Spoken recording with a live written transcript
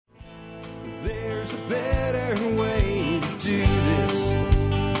better way to do this.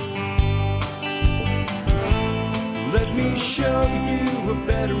 Let me show you a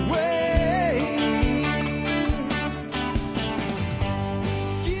better way.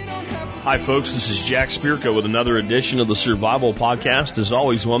 Hi, folks. This is Jack Spirko with another edition of the Survival Podcast. As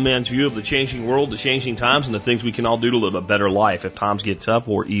always, one man's view of the changing world, the changing times, and the things we can all do to live a better life if times get tough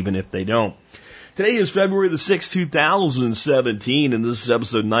or even if they don't. Today is February the 6th, 2017, and this is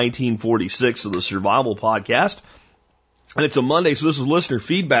episode 1946 of the Survival Podcast. And it's a Monday, so this is a listener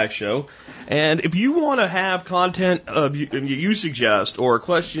feedback show. And if you want to have content of you suggest, or a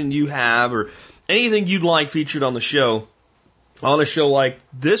question you have, or anything you'd like featured on the show, on a show like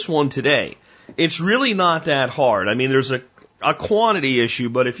this one today, it's really not that hard. I mean, there's a quantity issue,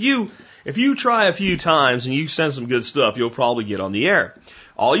 but if you try a few times and you send some good stuff, you'll probably get on the air.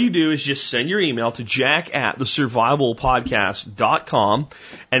 All you do is just send your email to jack@thesurvivalpodcast.com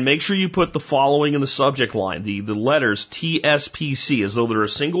and make sure you put the following in the subject line, the letters TSPC, as though they're a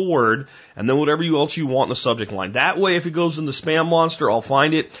single word, and then whatever else you want in the subject line. That way, if it goes in the spam monster, I'll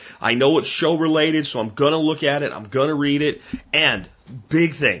find it. I know it's show related, so I'm going to look at it. I'm going to read it. And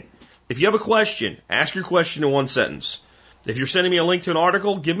big thing, if you have a question, ask your question in one sentence. If you're sending me a link to an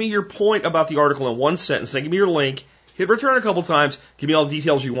article, give me your point about the article in one sentence. Then give me your link. Hit return a couple times, give me all the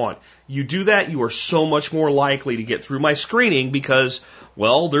details you want. You do that, you are so much more likely to get through my screening because,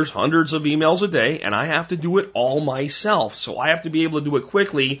 well, there's hundreds of emails a day and I have to do it all myself. So I have to be able to do it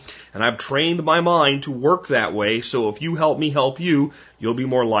quickly, and I've trained my mind to work that way. So if you help me help you, you'll be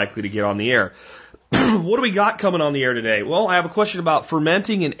more likely to get on the air. What do we got coming on the air today? Well, I have a question about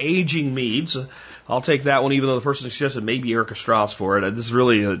fermenting and aging meads. I'll take that one, even though the person suggested maybe Erica Strauss for it. This is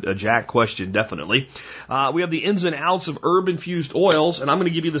really a Jack question, definitely. We have the ins and outs of herb-infused oils, and I'm going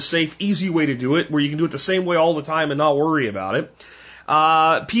to give you the safe, easy way to do it, where you can do it the same way all the time and not worry about it.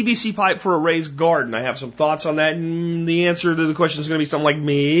 PVC pipe for a raised garden. I have some thoughts on that, and the answer to the question is going to be something like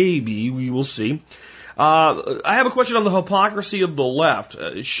maybe. We will see. I have a question on the hypocrisy of the left,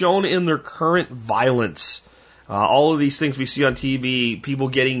 shown in their current violence. All of these things we see on TV, people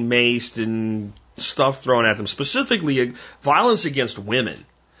getting maced and stuff thrown at them, specifically violence against women.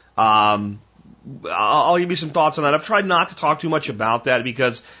 I'll give you some thoughts on that. I've tried not to talk too much about that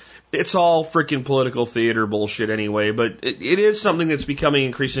because it's all freaking political theater bullshit anyway, but it is something that's becoming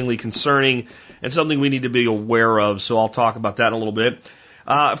increasingly concerning and something we need to be aware of, so I'll talk about that in a little bit.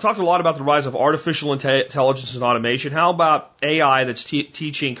 I've talked a lot about the rise of artificial intelligence and automation. How about AI that's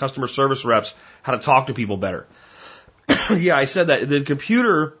teaching customer service reps how to talk to people better? Yeah, I said that. The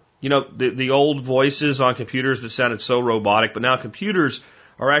computer, you know, the old voices on computers that sounded so robotic, but now computers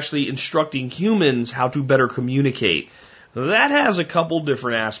are actually instructing humans how to better communicate. That has a couple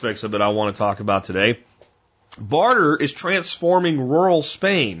different aspects of it I want to talk about today. Barter is transforming rural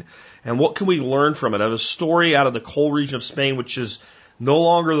Spain, and what can we learn from it? I have a story out of the coal region of Spain, which is no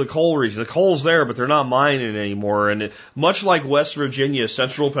longer the coal region. The coal's there, but they're not mining it anymore. And much like West Virginia,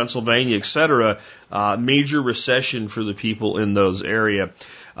 central Pennsylvania, etc., major recession for the people in those areas.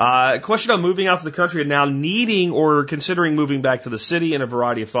 Question on moving out to the country and now needing or considering moving back to the city, and a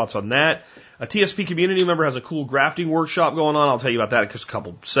variety of thoughts on that. A TSP community member has a cool grafting workshop going on. I'll tell you about that in just a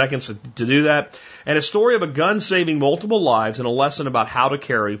couple seconds to do that. And a story of a gun saving multiple lives and a lesson about how to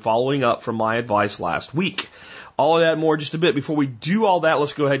carry, following up from my advice last week. All of that and more just a bit. Before we do all that,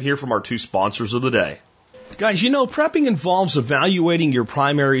 let's go ahead and hear from our two sponsors of the day. Guys, you know, prepping involves evaluating your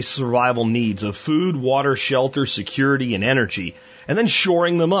primary survival needs of food, water, shelter, security, and energy, and then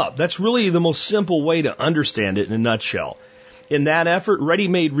shoring them up. That's really the most simple way to understand it in a nutshell. In that effort,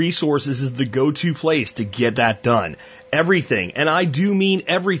 Ready-Made Resources is the go-to place to get that done. Everything, and I do mean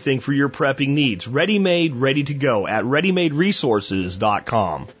everything for your prepping needs. Ready-made, ready to go at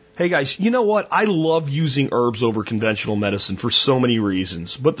ReadyMadeResources.com. Hey guys, you know what? I love using herbs over conventional medicine for so many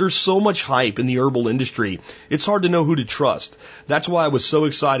reasons, but there's so much hype in the herbal industry, it's hard to know who to trust. That's why I was so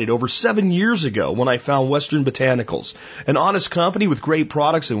excited over 7 years ago when I found Western Botanicals, an honest company with great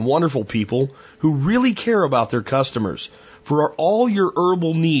products and wonderful people who really care about their customers. For all your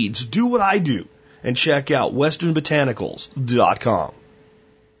herbal needs, do what I do and check out westernbotanicals.com.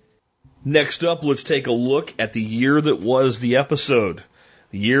 Next up, let's take a look at the year that was the episode.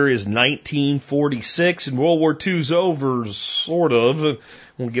 The year is 1946, and World War II's over, sort of.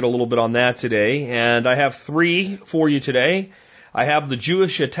 We'll get a little bit on that today. And I have three for you today. I have the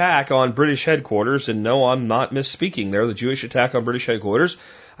Jewish attack on British headquarters, and no, I'm not misspeaking there, the Jewish attack on British headquarters.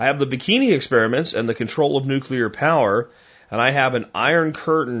 I have the bikini experiments and the control of nuclear power, and I have an Iron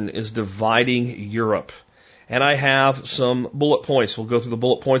Curtain is dividing Europe. And I have some bullet points. We'll go through the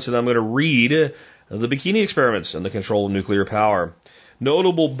bullet points, and I'm going to read the bikini experiments and the control of nuclear power.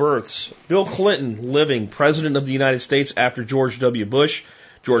 Notable births. Bill Clinton, living, President of the United States after George W. Bush.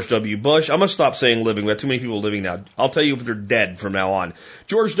 George W. Bush. I'm going to stop saying living. We have too many people living now. I'll tell you if they're dead from now on.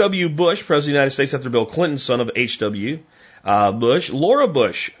 George W. Bush, President of the United States after Bill Clinton, son of H.W. Bush. Laura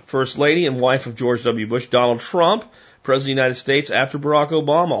Bush, First Lady and wife of George W. Bush. Donald Trump, President of the United States after Barack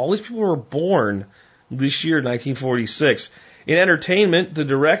Obama. All these people were born this year, 1946. In entertainment, the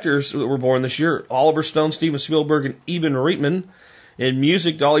directors that were born this year, Oliver Stone, Steven Spielberg, and Ivan Reitman. In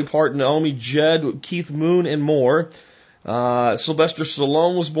music, Dolly Parton, Naomi Judd, Keith Moon, and more. Sylvester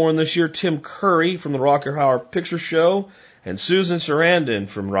Stallone was born this year. Tim Curry from the Rocky Horror Picture Show. And Susan Sarandon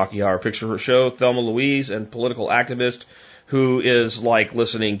from Rocky Horror Picture Show. Thelma Louise, and political activist who is like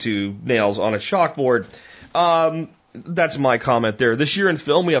listening to nails on a chalkboard. That's my comment there. This year in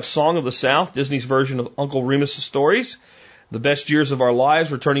film, we have Song of the South, Disney's version of Uncle Remus's stories. The Best Years of Our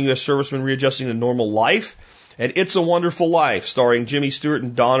Lives, Returning U.S. Servicemen Readjusting to Normal Life. And It's a Wonderful Life, starring Jimmy Stewart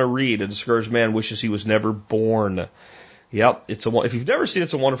and Donna Reed. A discouraged man wishes he was never born. Yep, if you've never seen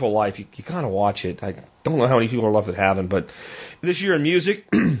It's a Wonderful Life, you gotta watch it. I don't know how many people are left that haven't, but this year in music,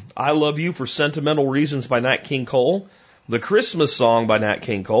 I Love You for Sentimental Reasons by Nat King Cole. The Christmas Song by Nat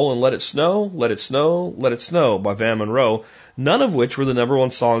King Cole, and Let It Snow, Let It Snow, Let It Snow by Van Monroe, none of which were the number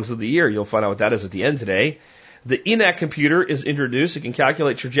one songs of the year. You'll find out what that is at the end today. The ENAC computer is introduced. It can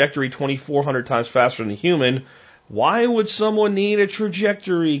calculate trajectory 2,400 times faster than a human. Why would someone need a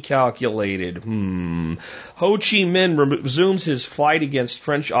trajectory calculated? Ho Chi Minh resumes his fight against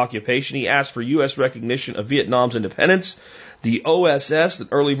French occupation. He asked for U.S. recognition of Vietnam's independence. The OSS, the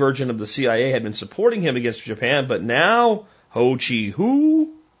early version of the CIA, had been supporting him against Japan, but now, Ho Chi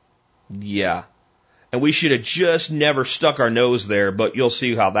who? Yeah. And we should have just never stuck our nose there, but you'll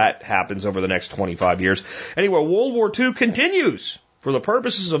see how that happens over the next 25 years. Anyway, World War II continues. For the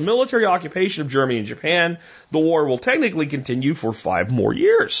purposes of military occupation of Germany and Japan, the war will technically continue for 5 more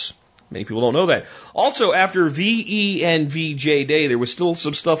years. Many people don't know that. Also, after VENVJ Day, there was still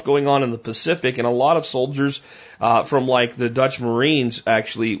some stuff going on in the Pacific, and a lot of soldiers from like the Dutch Marines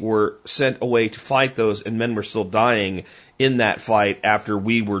actually were sent away to fight those, and men were still dying in that fight after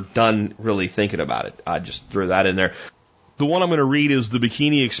we were done really thinking about it. I just threw that in there. The one I'm going to read is the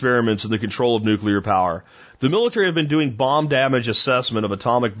Bikini Experiments and the Control of Nuclear Power. The military have been doing bomb damage assessment of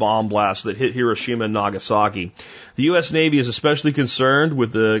atomic bomb blasts that hit Hiroshima and Nagasaki. The U.S. Navy is especially concerned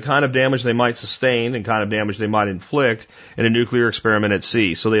with the kind of damage they might sustain and kind of damage they might inflict in a nuclear experiment at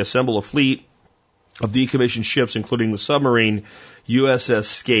sea. So they assemble a fleet of decommissioned ships, including the submarine USS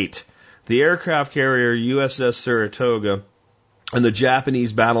Skate, the aircraft carrier USS Saratoga, and the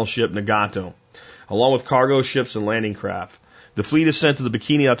Japanese battleship Nagato, along with cargo ships and landing craft. The fleet is sent to the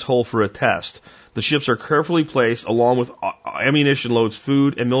Bikini Atoll for a test. The ships are carefully placed along with ammunition loads,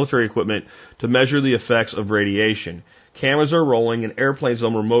 food, and military equipment to measure the effects of radiation. Cameras are rolling and airplanes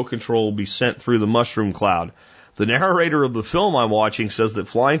on remote control will be sent through the mushroom cloud. The narrator of the film I'm watching says that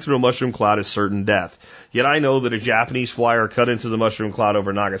flying through a mushroom cloud is certain death. Yet I know that a Japanese flyer cut into the mushroom cloud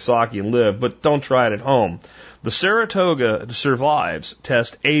over Nagasaki and lived, but don't try it at home. The Saratoga survives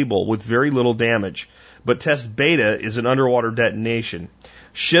test Able with very little damage, but test Beta is an underwater detonation.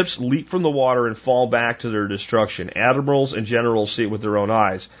 Ships leap from the water and fall back to their destruction. Admirals and generals see it with their own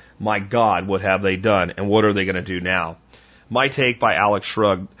eyes. My God, what have they done, and what are they going to do now? My take by Alex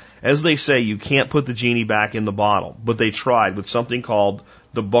Shrugged. As they say, you can't put the genie back in the bottle, but they tried with something called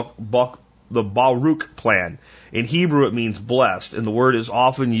the Baruch plan. In Hebrew, it means blessed, and the word is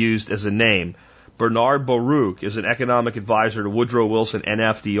often used as a name. Bernard Baruch is an economic advisor to Woodrow Wilson and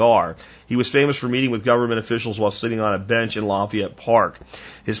FDR. He was famous for meeting with government officials while sitting on a bench in Lafayette Park.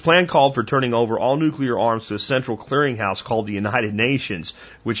 His plan called for turning over all nuclear arms to a central clearinghouse called the United Nations,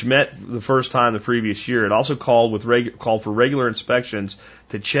 which met the first time the previous year. It also called for regular inspections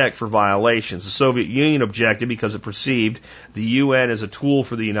to check for violations. The Soviet Union objected because it perceived the UN as a tool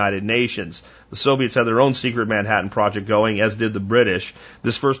for the United Nations. The Soviets had their own secret Manhattan Project going, as did the British.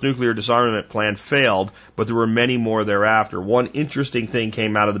 This first nuclear disarmament plan failed, but there were many more thereafter. One interesting thing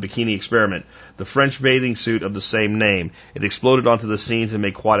came out of the Bikini experiment: the French bathing suit of the same name. It exploded onto the scenes and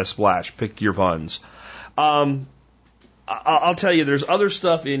made quite a splash. Pick your puns. I'll tell you, there's other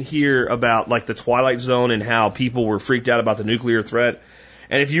stuff in here about like the Twilight Zone and how people were freaked out about the nuclear threat.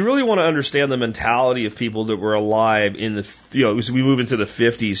 And if you really want to understand the mentality of people that were alive in the, as we move into the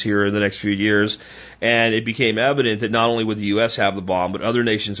 50s here in the next few years, and it became evident that not only would the U.S. have the bomb, but other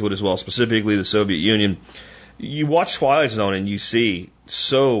nations would as well, specifically the Soviet Union. You watch Twilight Zone and you see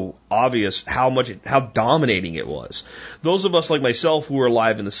so obvious how dominating it was. Those of us like myself who were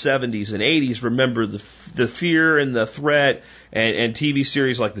alive in the 70s and 80s remember the fear and the threat and TV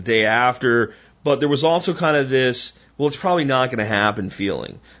series like The Day After. But there was also kind of this, well, it's probably not going to happen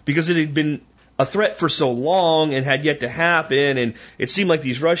feeling. Because it had been a threat for so long and had yet to happen, and it seemed like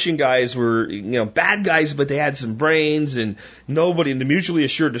these Russian guys were, bad guys, but they had some brains, and the mutually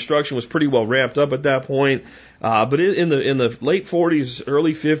assured destruction was pretty well ramped up at that point. But in the late 40s,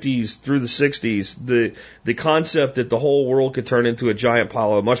 early 50s through the 60s, the concept that the whole world could turn into a giant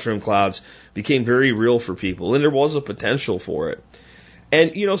pile of mushroom clouds became very real for people, and there was a potential for it.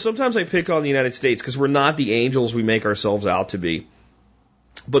 And, sometimes I pick on the United States because we're not the angels we make ourselves out to be.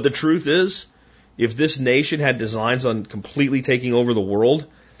 But the truth is, if this nation had designs on completely taking over the world,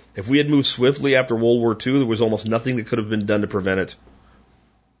 if we had moved swiftly after World War II, there was almost nothing that could have been done to prevent it.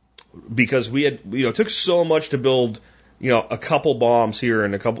 Because it took so much to build, a couple bombs here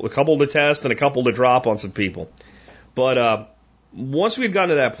and a couple to test and a couple to drop on some people. But once we had gotten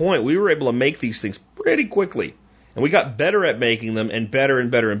to that point, we were able to make these things pretty quickly. And we got better at making them and better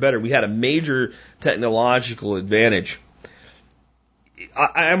and better and better. We had a major technological advantage.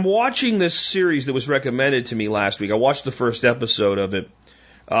 I'm watching this series that was recommended to me last week. I watched the first episode of it,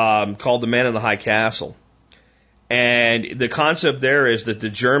 called The Man in the High Castle. And the concept there is that the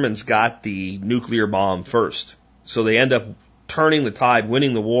Germans got the nuclear bomb first. So they end up turning the tide,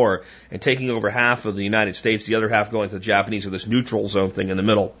 winning the war, and taking over half of the United States, the other half going to the Japanese with this neutral zone thing in the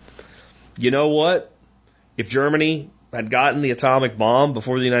middle. You know what? If Germany had gotten the atomic bomb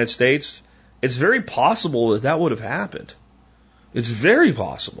before the United States, it's very possible that would have happened. It's very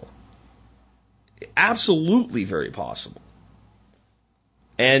possible. Absolutely very possible.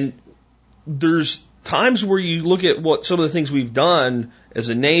 And there's times where you look at what some of the things we've done as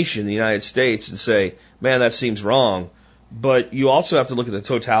a nation, the United States, and say, man, that seems wrong. But you also have to look at the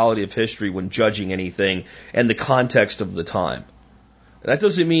totality of history when judging anything and the context of the time. That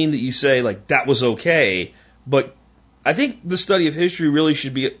doesn't mean that you say, that was okay. But I think the study of history really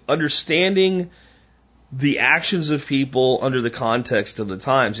should be understanding the actions of people under the context of the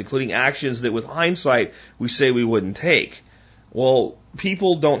times, including actions that with hindsight we say we wouldn't take. Well,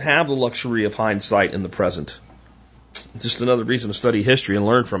 people don't have the luxury of hindsight in the present. Just another reason to study history and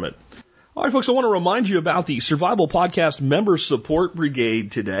learn from it. All right, folks, I want to remind you about the Survival Podcast Member Support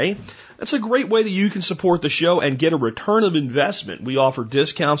Brigade today. That's a great way that you can support the show and get a return of investment. We offer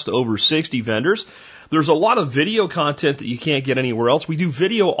discounts to over 60 vendors. There's a lot of video content that you can't get anywhere else. We do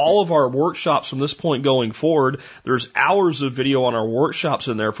video all of our workshops from this point going forward. There's hours of video on our workshops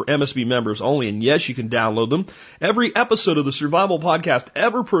in there for MSB members only. And yes, you can download them. Every episode of the Survival Podcast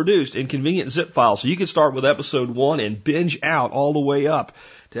ever produced in convenient zip files. So you can start with episode 1 and binge out all the way up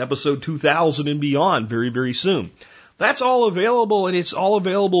to episode 2000 and beyond very, very soon. That's all available, and it's all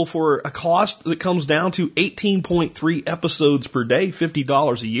available for a cost that comes down to 18.3 episodes per day,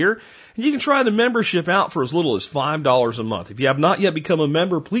 $50 a year. And you can try the membership out for as little as $5 a month. If you have not yet become a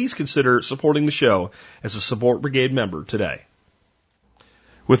member, please consider supporting the show as a Support Brigade member today.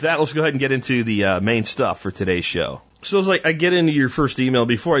 With that, let's go ahead and get into the main stuff for today's show. So as I get into your first email,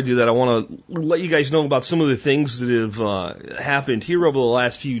 before I do that, I want to let you guys know about some of the things that have happened here over the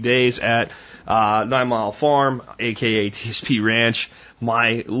last few days at 9 Mile Farm, aka TSP Ranch,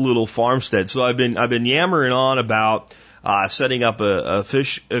 my little farmstead. So I've been yammering on about setting up a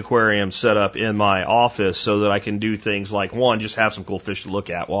fish aquarium set up in my office so that I can do things like, one, just have some cool fish to look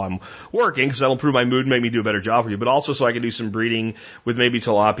at while I'm working, because that'll improve my mood and make me do a better job for you, but also so I can do some breeding with maybe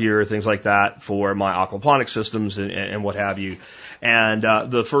tilapia or things like that for my aquaponic systems and what have you. And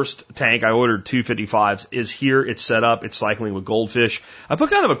the first tank, I ordered 255s, is here. It's set up. It's cycling with goldfish. I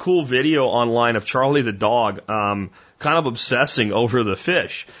put kind of a cool video online of Charlie the dog kind of obsessing over the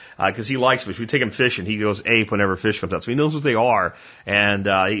fish because he likes fish. We take him fishing. He goes ape whenever fish comes out. So he knows what they are. And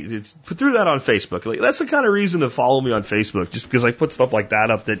he threw that on Facebook. That's the kind of reason to follow me on Facebook, just because I put stuff like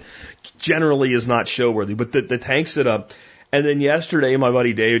that up that generally is not show worthy. But the tank set up. And then yesterday, my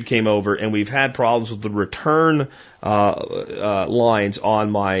buddy David came over, and we've had problems with the return lines on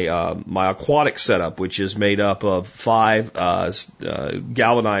my aquatic setup, which is made up of 5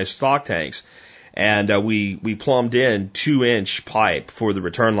 galvanized stock tanks. And we plumbed in 2-inch pipe for the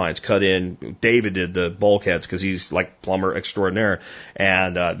return lines cut in. David did the bulkheads because he's like plumber extraordinaire,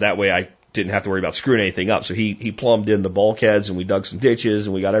 and that way I didn't have to worry about screwing anything up. So he plumbed in the bulkheads, and we dug some ditches,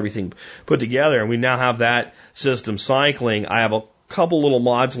 and we got everything put together, and we now have that system cycling. I have a couple little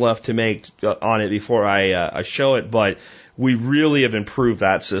mods left to make on it before I show it, but we really have improved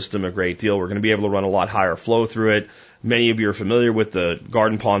that system a great deal. We're going to be able to run a lot higher flow through it. Many of you are familiar with the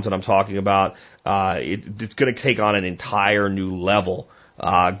garden ponds that I'm talking about. It's going to take on an entire new level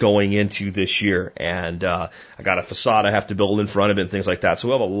going into this year. And I got a facade I have to build in front of it and things like that. So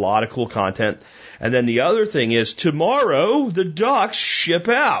we'll have a lot of cool content. And then the other thing is tomorrow the ducks ship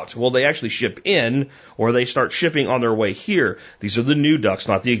out. Well, they actually ship in, or they start shipping on their way here. These are the new ducks,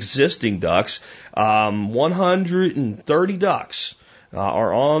 not the existing ducks. 130 ducks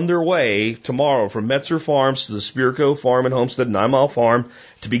are on their way tomorrow from Metzer Farms to the Spirko Farm and Homestead 9 Mile Farm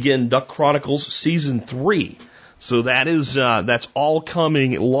to begin Duck Chronicles Season 3. So that is, that's all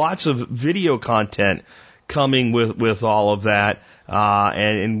coming. Lots of video content coming with all of that.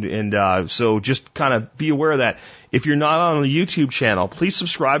 So just kind of be aware of that. If you're not on the YouTube channel, please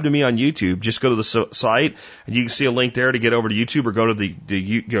subscribe to me on YouTube. Just go to the site and you can see a link there to get over to YouTube, or go to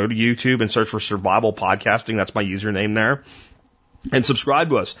go to YouTube and search for Survival Podcasting. That's my username there. And subscribe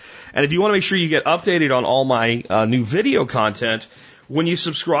to us. And if you want to make sure you get updated on all my new video content, when you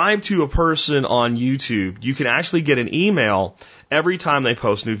subscribe to a person on YouTube, you can actually get an email every time they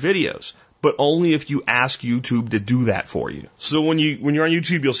post new videos, but only if you ask YouTube to do that for you. So when you're on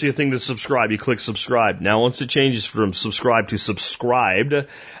YouTube, you'll see a thing to subscribe. You click subscribe. Now, once it changes from subscribe to subscribed,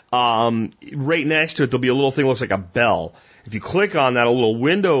 right next to it, there'll be a little thing that looks like a bell. If you click on that, a little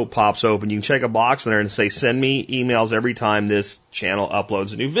window pops open. You can check a box in there and say, send me emails every time this channel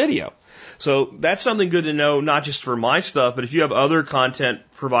uploads a new video. So that's something good to know, not just for my stuff, but if you have other content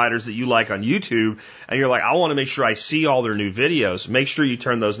providers that you like on YouTube and you're like, I want to make sure I see all their new videos, make sure you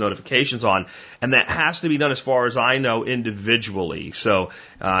turn those notifications on. And that has to be done, as far as I know, individually. So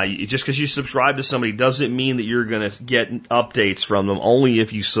just because you subscribe to somebody doesn't mean that you're going to get updates from them, only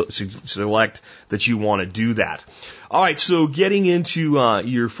if you select that you want to do that. All right, so getting into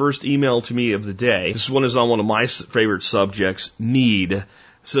your first email to me of the day. This one is on one of my favorite subjects, mead.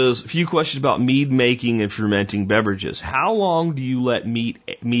 Says a few questions about mead making and fermenting beverages. How long do you let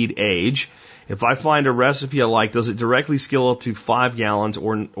mead age? If I find a recipe I like, does it directly scale up to 5 gallons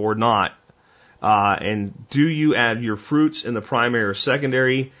or not? And do you add your fruits in the primary or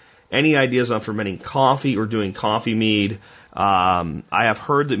secondary? Any ideas on fermenting coffee or doing coffee mead? I have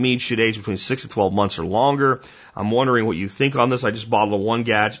heard that mead should age between 6 to 12 months or longer. I'm wondering what you think on this. I just bottled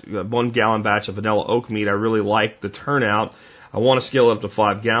a 1 gallon batch of vanilla oak mead. I really like the turnout. I want to scale it up to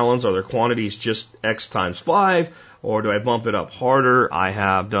 5 gallons. Are there quantities just X times 5, or do I bump it up harder? I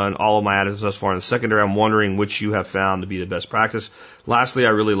have done all of my additives thus far in the secondary. I'm wondering which you have found to be the best practice. Lastly,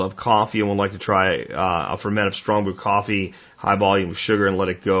 I really love coffee and would like to try a ferment of strong brew coffee, high volume of sugar, and let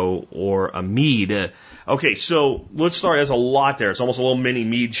it go, or a mead. Okay, so let's start. There's a lot there. It's almost a little mini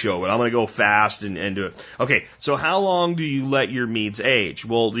mead show, but I'm going to go fast and do it. Okay, so how long do you let your meads age?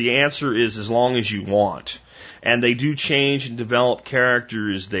 Well, the answer is as long as you want. And they do change and develop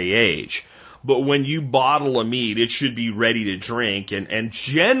character as they age. But when you bottle a mead, it should be ready to drink. And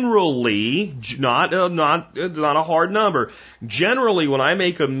generally, not a hard number, generally when I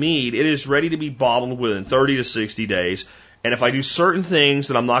make a mead, it is ready to be bottled within 30 to 60 days. And if I do certain things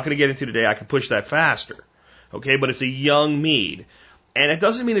that I'm not going to get into today, I can push that faster. Okay, but it's a young mead. And it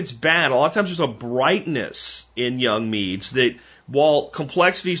doesn't mean it's bad. A lot of times there's a brightness in young meads that, while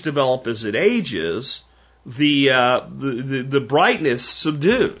complexities develop as it ages, the brightness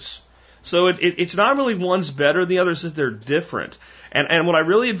subdues. So it's not really one's better than the others, that they're different. And what I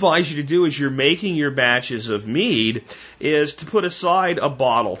really advise you to do as you're making your batches of mead is to put aside a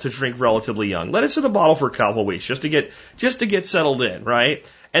bottle to drink relatively young. Let it sit in a bottle for a couple of weeks just to get settled in, right?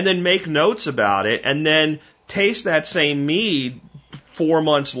 And then make notes about it, and then taste that same mead 4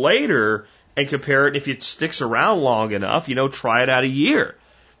 months later and compare it. If it sticks around long enough, try it out a year.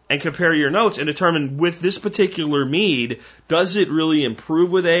 And compare your notes and determine, with this particular mead, does it really improve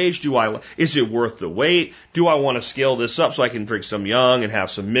with age? Is it worth the wait? Do I want to scale this up so I can drink some young and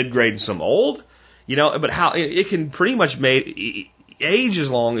have some mid-grade and some old? But how it can pretty much age as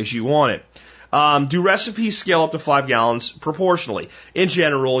long as you want it. Do recipes scale up to 5 gallons proportionally? In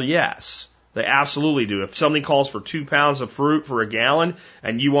general, yes. They absolutely do. If something calls for 2 pounds of fruit for a gallon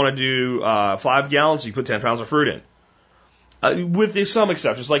and you want to do 5 gallons, you put 10 pounds of fruit in. With some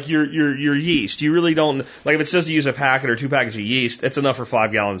exceptions, like your yeast. You really don't, like if it says to use a packet or 2 packets of yeast, it's enough for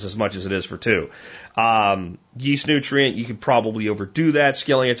 5 gallons as much as it is for 2. Yeast nutrient, you could probably overdo that,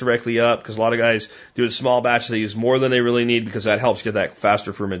 scaling it directly up, because a lot of guys do a small batch, they use more than they really need because that helps get that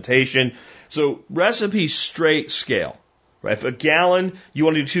faster fermentation. So recipes straight scale, right? If a gallon, you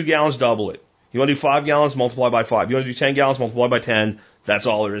want to do 2 gallons, double it. You want to do 5 gallons, multiply by 5. You want to do 10 gallons, multiply by 10. That's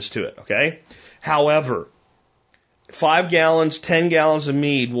all there is to it, okay? However, 5 gallons, 10 gallons of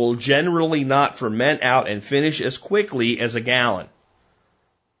mead will generally not ferment out and finish as quickly as a gallon.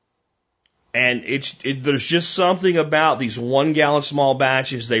 And there's just something about these 1 gallon small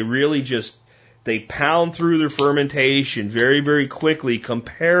batches, they really just They pound through their fermentation very, very quickly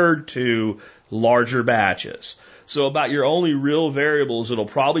compared to larger batches. So about your only real variables, it'll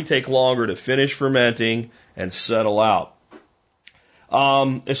probably take longer to finish fermenting and settle out.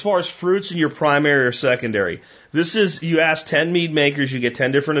 As far as fruits in your primary or secondary, this is, you ask 10 mead makers, you get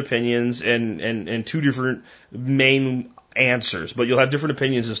 10 different opinions and 2 different main answers, but you'll have different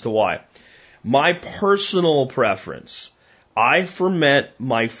opinions as to why. My personal preference, I ferment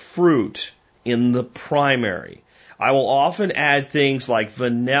my fruit in the primary. I will often add things like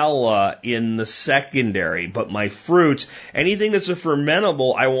vanilla in the secondary, but my fruits, anything that's a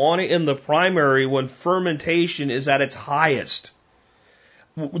fermentable, I want it in the primary when fermentation is at its highest.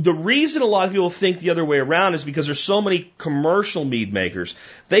 The reason a lot of people think the other way around is because there's so many commercial mead makers.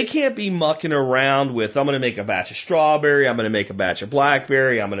 They can't be mucking around with, I'm going to make a batch of strawberry, I'm going to make a batch of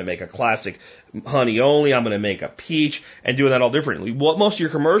blackberry, I'm going to make a classic honey only, I'm going to make a peach, and doing that all differently. What most of your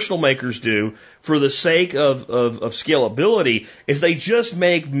commercial makers do, for the sake of scalability, is they just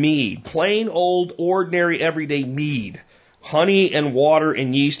make mead. Plain old, ordinary, everyday mead. Honey and water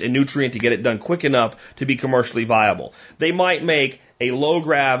and yeast and nutrient to get it done quick enough to be commercially viable. They might make a low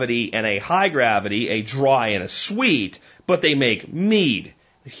gravity and a high gravity, a dry and a sweet, but they make mead.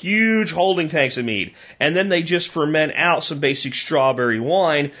 Huge holding tanks of mead. And then they just ferment out some basic strawberry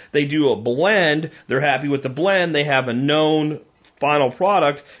wine. They do a blend. They're happy with the blend. They have a known final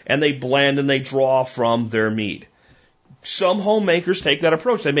product, and they blend and they draw from their mead. Some homemakers take that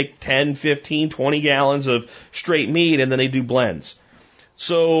approach. They make 10, 15, 20 gallons of straight mead, and then they do blends.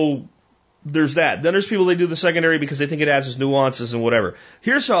 So there's that. Then there's people that do the secondary because they think it adds its nuances and whatever.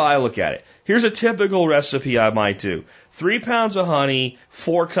 Here's how I look at it. Here's a typical recipe I might do. 3 pounds of honey,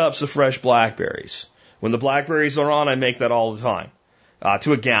 4 cups of fresh blackberries. When the blackberries are on, I make that all the time,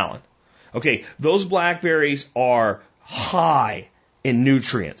 to a gallon. Okay, those blackberries are high in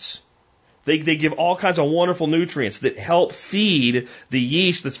nutrients. They give all kinds of wonderful nutrients that help feed the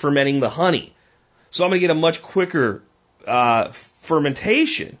yeast that's fermenting the honey. So I'm going to get a much quicker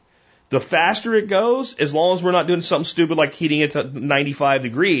fermentation. The faster it goes, as long as we're not doing something stupid like heating it to 95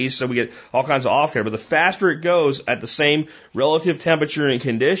 degrees, so we get all kinds of off-care, but the faster it goes at the same relative temperature and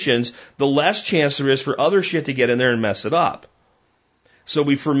conditions, the less chance there is for other shit to get in there and mess it up. So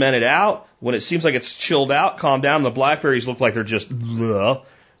we ferment it out. When it seems like it's chilled out, calmed down, the blackberries look like they're just bleh.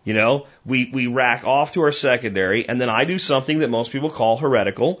 You know, we rack off to our secondary, and then I do something that most people call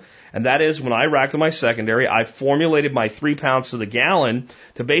heretical, and that is when I rack to my secondary, I formulated my 3 pounds to the gallon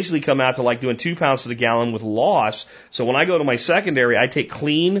to basically come out to like doing 2 pounds to the gallon with loss. So when I go to my secondary, I take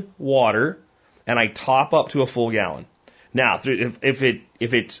clean water and I top up to a full gallon. Now, if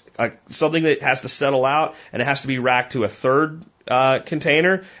it's something that has to settle out and it has to be racked to a third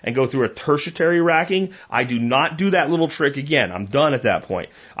container and go through a tertiary racking, I do not do that little trick again. I'm done at that point.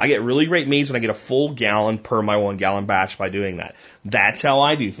 I get really great meads and I get a full gallon per my 1 gallon batch by doing that. That's how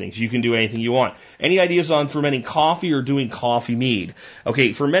I do things. You can do anything you want. Any ideas on fermenting coffee or doing coffee mead?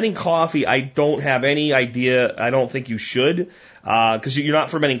 Okay, fermenting coffee, I don't have any idea. I don't think you should, because you're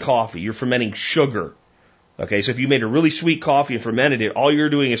not fermenting coffee. You're fermenting sugar. Okay, so if you made a really sweet coffee and fermented it, all you're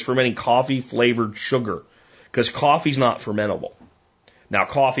doing is fermenting coffee-flavored sugar, because coffee's not fermentable. Now,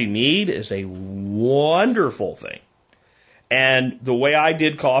 coffee mead is a wonderful thing. And the way I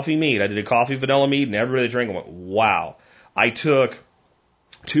did coffee mead, I did a coffee vanilla mead, and everybody that drank it went, wow. I took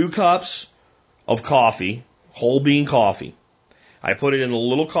 2 cups of coffee, whole bean coffee. I put it in a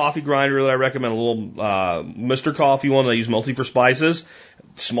little coffee grinder that I recommend, a little Mr. Coffee one that I use mostly for spices,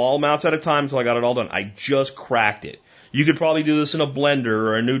 small amounts at a time until I got it all done. I just cracked it. You could probably do this in a blender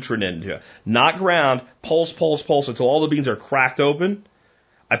or a Nutrient. Not ground, pulse until all the beans are cracked open.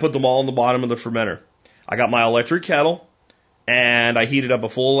 I put them all in the bottom of the fermenter. I got my electric kettle, and I heated up a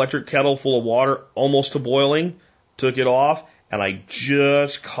full electric kettle full of water almost to boiling, took it off, and I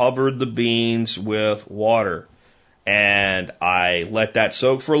just covered the beans with water. And I let that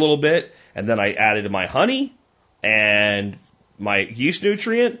soak for a little bit, and then I added my honey and my yeast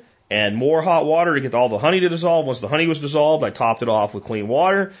nutrient and more hot water to get all the honey to dissolve. Once the honey was dissolved, I topped it off with clean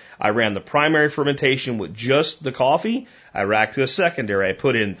water. I ran the primary fermentation with just the coffee. I racked to a secondary. I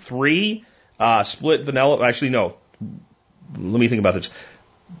put in 3 split vanilla. Actually, no. Let me think about this.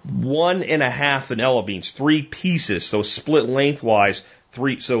 1.5 vanilla beans, 3 pieces, so split lengthwise,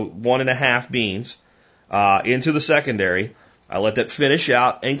 3, so 1.5 beans. Into the secondary. I let that finish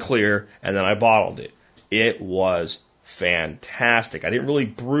out and clear, and then I bottled it. It was fantastic. I didn't really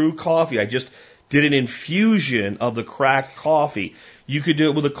brew coffee. I just did an infusion of the cracked coffee. You could do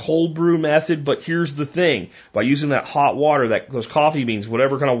it with a cold brew method, but here's the thing. By using that hot water, those coffee beans,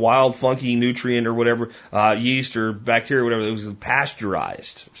 whatever kind of wild, funky nutrient or whatever, yeast or bacteria, whatever, it was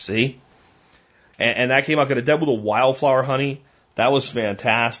pasteurized. See? And that came out, got a deb with a wildflower honey. That was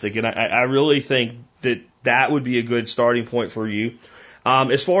fantastic. And I really think that would be a good starting point for you.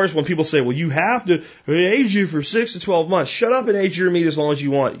 As far as when people say, well, you have to age you for 6 to 12 months, shut up and age your meat as long as you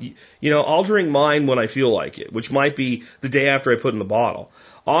want. I'll drink mine when I feel like it, which might be the day after I put it in the bottle.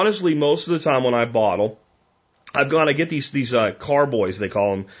 Honestly, most of the time when I bottle, I've gone to get these carboys, they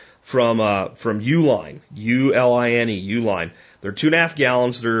call them, from Uline, Uline, Uline. They're 2.5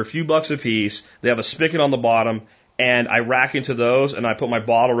 gallons. They're a few bucks a piece. They have a spigot on the bottom, and I rack into those, and I put my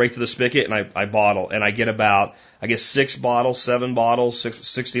bottle right to the spigot, and I bottle, and I get about, 6 bottles, 7 bottles,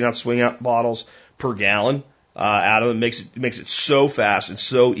 16-ounce swing out bottles per gallon out of it. Makes it so fast and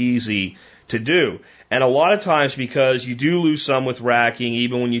so easy to do. And a lot of times, because you do lose some with racking,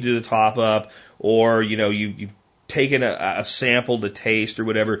 even when you do the top up, or you've taken a sample to taste or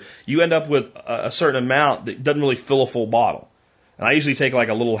whatever, you end up with a certain amount that doesn't really fill a full bottle. And I usually take like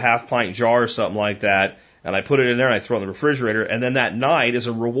a little half-pint jar or something like that, and I put it in there and I throw it in the refrigerator. And then that night, as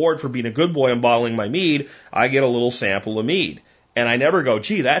a reward for being a good boy and bottling my mead, I get a little sample of mead. And I never go,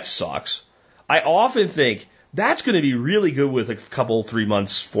 gee, that sucks. I often think that's going to be really good with a couple, 3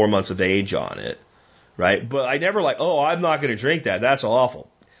 months, 4 months of age on it, right? But I never I'm not going to drink that. That's awful.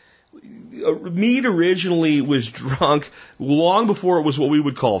 Mead originally was drunk long before it was what we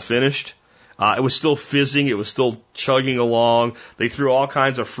would call finished. It was still fizzing. It was still chugging along. They threw all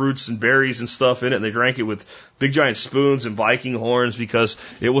kinds of fruits and berries and stuff in it, and they drank it with big giant spoons and Viking horns because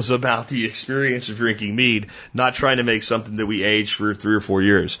it was about the experience of drinking mead, not trying to make something that we aged for 3 or 4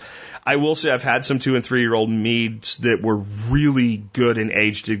 years. I will say I've had some 2 and 3 year old meads that were really good and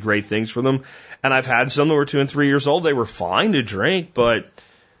aged, did great things for them. And I've had some that were 2 and 3 years old. They were fine to drink, but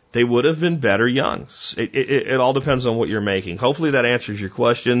they would have been better young. It all depends on what you're making. Hopefully that answers your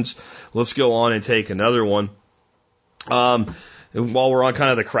questions. Let's go on and take another one. While we're on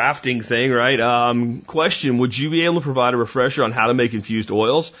kind of the crafting thing, right? Question, would you be able to provide a refresher on how to make infused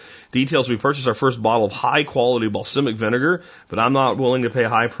oils? Details, we purchased our first bottle of high quality balsamic vinegar, but I'm not willing to pay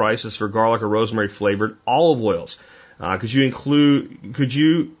high prices for garlic or rosemary flavored olive oils. Could you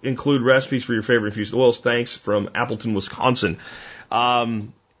include recipes for your favorite infused oils? Thanks, from Appleton, Wisconsin.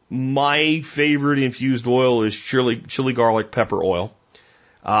 My favorite infused oil is chili garlic pepper oil,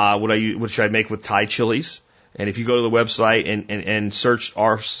 which I make with Thai chilies. And if you go to the website and search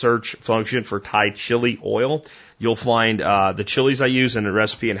our search function for Thai chili oil, you'll find the chilies I use and the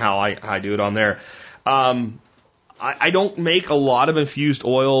recipe and how I do it on there. I don't make a lot of infused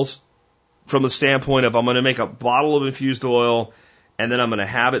oils from the standpoint of I'm going to make a bottle of infused oil and then I'm going to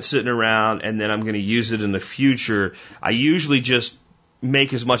have it sitting around and then I'm going to use it in the future. I usually just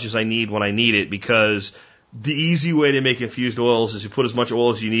make as much as I need when I need it, because the easy way to make infused oils is you put as much oil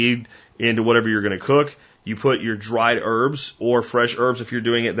as you need into whatever you're going to cook. You put your dried herbs or fresh herbs, if you're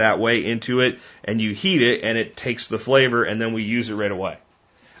doing it that way, into it, and you heat it, and it takes the flavor, and then we use it right away.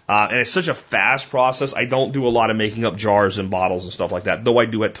 And it's such a fast process. I don't do a lot of making up jars and bottles and stuff like that, though I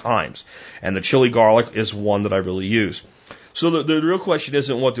do at times. And the chili garlic is one that I really use. So the real question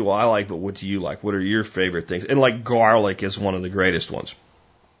isn't what do I like, but what do you like? What are your favorite things? And like garlic is one of the greatest ones.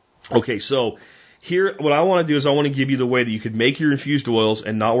 Okay, so here, what I want to do is I want to give you the way that you could make your infused oils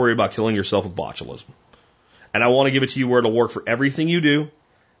and not worry about killing yourself with botulism. And I want to give it to you where it'll work for everything you do,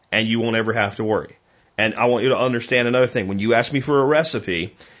 and you won't ever have to worry. And I want you to understand another thing. When you ask me for a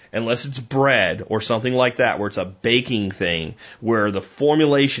recipe, unless it's bread or something like that, where it's a baking thing, where the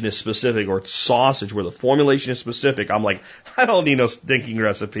formulation is specific, or it's sausage, where the formulation is specific, I'm like, I don't need no stinking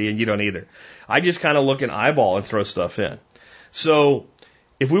recipe, and you don't either. I just kind of look and eyeball and throw stuff in. So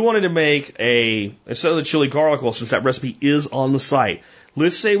if we wanted to make instead of the chili garlic oil, since that recipe is on the site,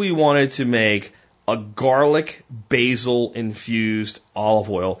 let's say we wanted to make a garlic basil infused olive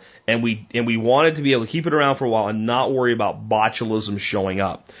oil, and we wanted to be able to keep it around for a while and not worry about botulism showing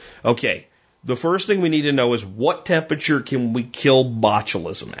up. Okay, the first thing we need to know is what temperature can we kill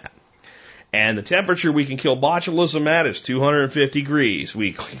botulism at? And the temperature we can kill botulism at is 250 degrees.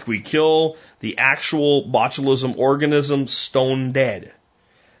 We kill the actual botulism organism stone dead.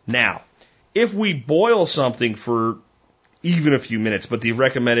 Now, if we boil something for even a few minutes, but the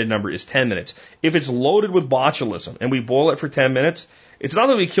recommended number is 10 minutes. If it's loaded with botulism and we boil it for 10 minutes, it's not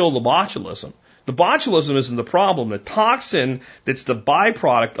that we kill the botulism. The botulism isn't the problem. The toxin that's the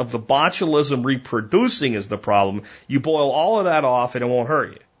byproduct of the botulism reproducing is the problem. You boil all of that off and it won't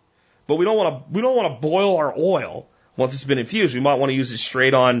hurt you. But we don't want to boil our oil once it's been infused. We might want to use it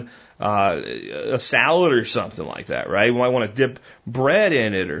straight on a salad or something like that, right? We might want to dip bread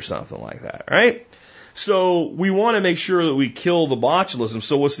in it or something like that, right? So we want to make sure that we kill the botulism.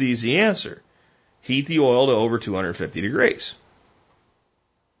 So what's the easy answer? Heat the oil to over 250 degrees.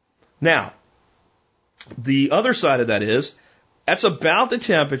 Now, The other side of that is, that's about the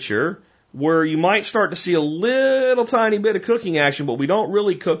temperature where you might start to see a little tiny bit of cooking action, but we don't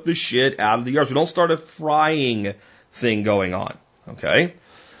really cook the shit out of the herbs. We don't start a frying thing going on. Okay?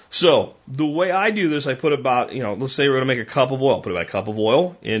 So, the way I do this, I put about, let's say we're going to make a cup of oil. Put about a cup of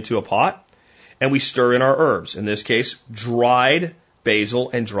oil into a pot, and we stir in our herbs. In this case, dried basil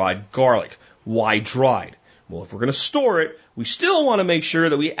and dried garlic. Why dried? Well, if we're going to store it, we still want to make sure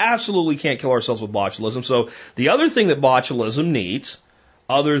that we absolutely can't kill ourselves with botulism. So the other thing that botulism needs,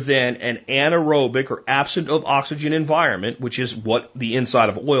 other than an anaerobic or absent of oxygen environment, which is what the inside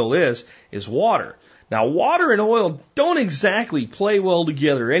of oil is water. Now, water and oil don't exactly play well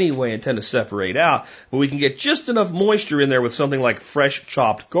together anyway and tend to separate out, but we can get just enough moisture in there with something like fresh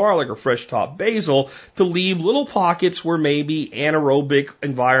chopped garlic or fresh chopped basil to leave little pockets where maybe anaerobic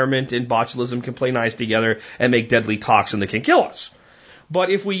environment and botulism can play nice together and make deadly toxin that can kill us. But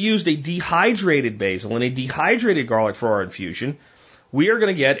if we used a dehydrated basil and a dehydrated garlic for our infusion, we are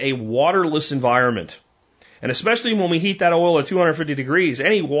going to get a waterless environment. And especially when we heat that oil at 250 degrees,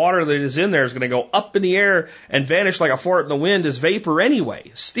 any water that is in there is going to go up in the air and vanish like a fart in the wind as vapor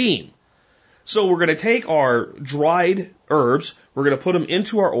anyway, steam. So we're going to take our dried herbs, we're going to put them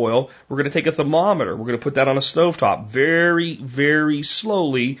into our oil, we're going to take a thermometer, we're going to put that on a stovetop very, very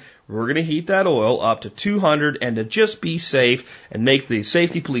slowly. We're going to heat that oil up to 200 and to just be safe and make the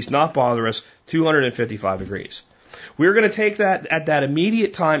safety police not bother us, 255 degrees. We're going to take that at that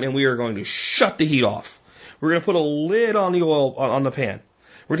immediate time and we are going to shut the heat off. We're going to put a lid on the oil on the pan.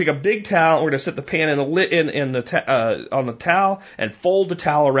 We're going to take a big towel. We're going to set the pan in the lid on the towel and fold the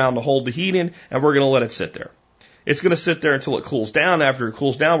towel around to hold the heat in, and we're going to let it sit there. It's going to sit there until it cools down. After it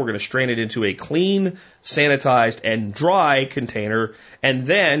cools down, we're going to strain it into a clean, sanitized, and dry container. And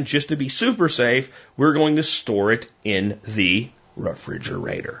then, just to be super safe, we're going to store it in the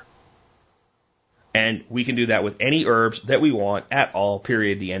refrigerator. And we can do that with any herbs that we want at all,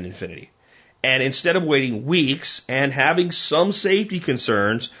 period, the end, infinity. And instead of waiting weeks and having some safety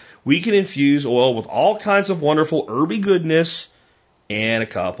concerns, we can infuse oil with all kinds of wonderful herby goodness in a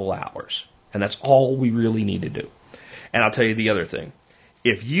couple hours. And that's all we really need to do. And I'll tell you the other thing.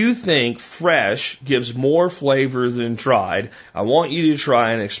 If you think fresh gives more flavor than dried, I want you to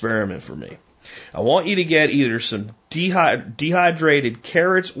try an experiment for me. I want you to get either some dehydrated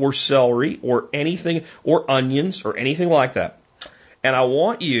carrots or celery or anything, or onions or anything like that. And I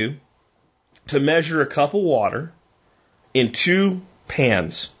want you to measure a cup of water in 2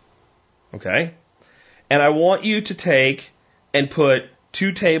 pans. Okay? And I want you to take and put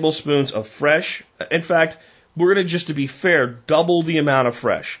 2 tablespoons of fresh, in fact, we're going to, just to be fair, double the amount of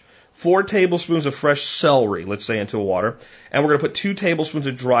fresh. 4 tablespoons of fresh celery, let's say, into water. And we're going to put 2 tablespoons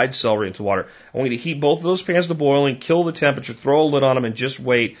of dried celery into water. I want you to heat both of those pans to boiling, kill the temperature, throw a lid on them, and just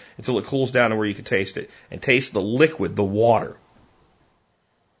wait until it cools down to where you can taste it. And taste the liquid, the water.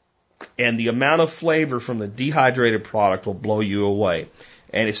 And the amount of flavor from the dehydrated product will blow you away.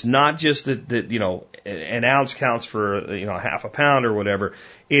 And it's not just that an ounce counts for, half a pound or whatever.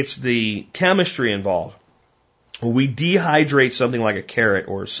 It's the chemistry involved. When we dehydrate something like a carrot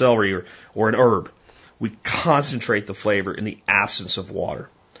or a celery or an herb, we concentrate the flavor in the absence of water.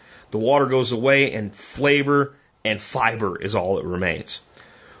 The water goes away and flavor and fiber is all that remains.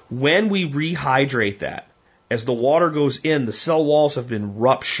 When we rehydrate that, as the water goes in, the cell walls have been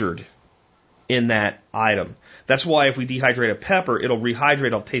ruptured in that item. That's why if we dehydrate a pepper, it'll rehydrate,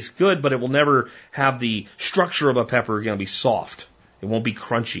 it'll taste good, but it will never have the structure of a pepper. It's going to be soft. It won't be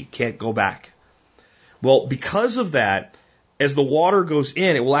crunchy. Can't go back. Well, because of that, as the water goes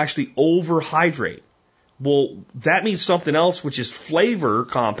in, it will actually overhydrate. Well, that means something else, which is flavor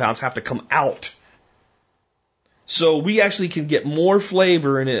compounds have to come out. So we actually can get more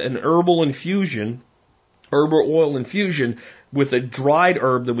flavor in an herbal oil infusion with a dried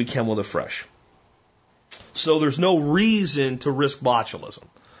herb than we can with a fresh. So there's no reason to risk botulism.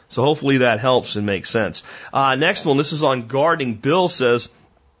 So hopefully that helps and makes sense. Next one, this is on gardening. Bill says,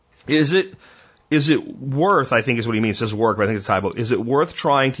 is it worth, I think is what he means, it says work, but I think it's a typo. Is it worth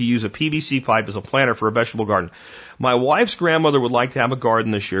trying to use a PVC pipe as a planter for a vegetable garden? My wife's grandmother would like to have a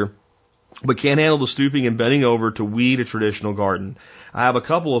garden this year, but can't handle the stooping and bending over to weed a traditional garden. I have a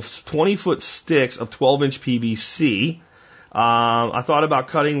couple of 20-foot sticks of 12-inch PVC. I thought about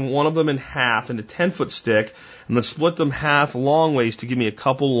cutting one of them in half into 10-foot stick and then split them half long ways to give me a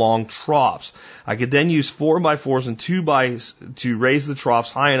couple long troughs. I could then use 4x4s and 2x to raise the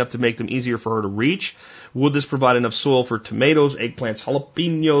troughs high enough to make them easier for her to reach. Would this provide enough soil for tomatoes, eggplants,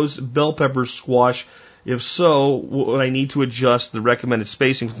 jalapenos, bell peppers, squash? If so, would I need to adjust the recommended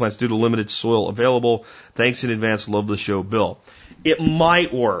spacing for plants due to limited soil available? Thanks in advance. Love the show, Bill. It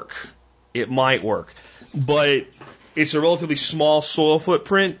might work. It might work. but it's a relatively small soil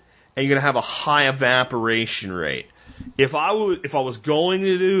footprint, and you're going to have a high evaporation rate. If I was going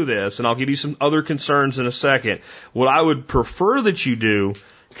to do this, and I'll give you some other concerns in a second, what I would prefer that you do,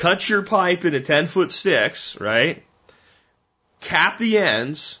 cut your pipe into 10-foot sticks, right? Cap the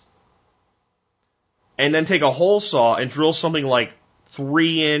ends, and then take a hole saw and drill something like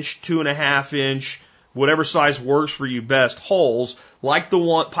 3-inch, 2.5-inch, whatever size works for you best, holes, like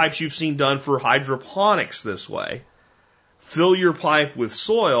the pipes you've seen done for hydroponics this way. Fill your pipe with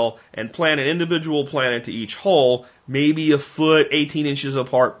soil and plant an individual plant into each hole, maybe a foot, 18 inches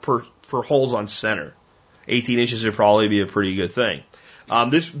apart per holes on center. 18 inches would probably be a pretty good thing.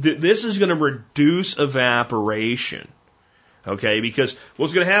 This is going to reduce evaporation. Okay, because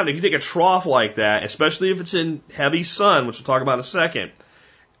what's going to happen if you take a trough like that, especially if it's in heavy sun, which we'll talk about in a second,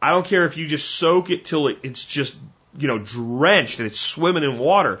 I don't care if you just soak it till it's just, drenched and it's swimming in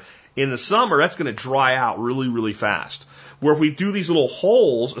water. In the summer, that's going to dry out really, really fast. Where if we do these little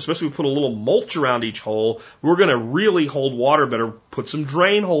holes, especially if we put a little mulch around each hole, we're going to really hold water better, put some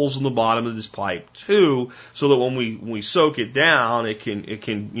drain holes in the bottom of this pipe too, so that when we soak it down, it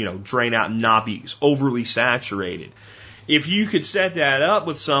can drain out and not be overly saturated. If you could set that up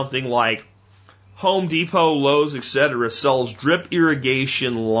with something like Home Depot, Lowe's, etc. sells drip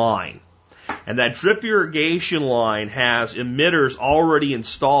irrigation line. And that drip irrigation line has emitters already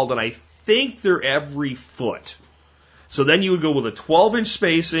installed, and I think they're every foot. So then you would go with a 12-inch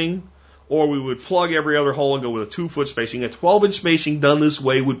spacing, or we would plug every other hole and go with a 2-foot spacing. A 12-inch spacing done this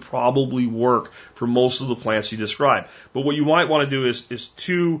way would probably work for most of the plants you described. But what you might want to do is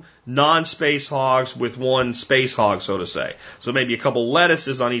 2 non-space hogs with 1 space hog, so to say. So maybe a couple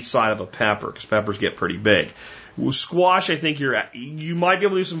lettuces on each side of a pepper, because peppers get pretty big. With squash, I think you might be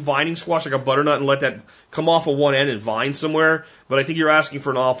able to do some vining squash, like a butternut, and let that come off of one end and vine somewhere. But I think you're asking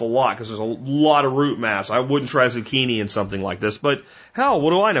for an awful lot because there's a lot of root mass. I wouldn't try zucchini in something like this. But hell,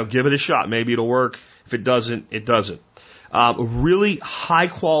 what do I know? Give it a shot. Maybe it'll work. If it doesn't, it doesn't. Really high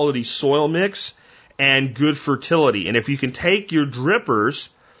quality soil mix and good fertility. And if you can take your drippers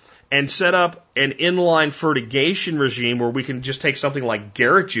and set up an inline fertigation regime where we can just take something like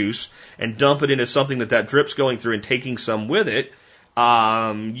Garrett juice and dump it into something that drip's going through and taking some with it,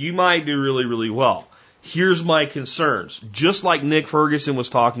 you might do really, really well. Here's my concerns. Just like Nick Ferguson was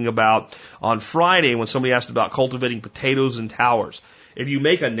talking about on Friday when somebody asked about cultivating potatoes in towers. If you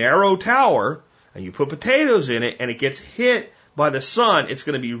make a narrow tower and you put potatoes in it and it gets hit by the sun, it's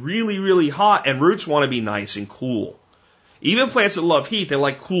going to be really, really hot, and roots want to be nice and cool. Even plants that love heat, they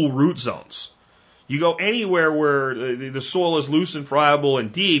like cool root zones. You go anywhere where the soil is loose and friable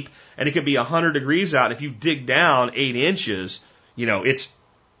and deep, and it could be 100 degrees out. And if you dig down 8 inches, it's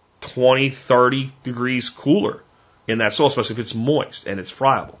 20, 30 degrees cooler in that soil, especially if it's moist and it's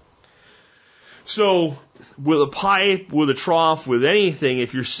friable. So with a pipe, with a trough, with anything,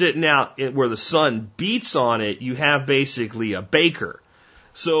 if you're sitting out where the sun beats on it, you have basically a baker.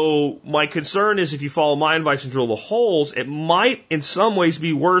 So my concern is if you follow my advice and drill the holes, it might in some ways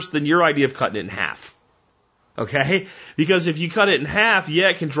be worse than your idea of cutting it in half. Okay? Because if you cut it in half, yeah,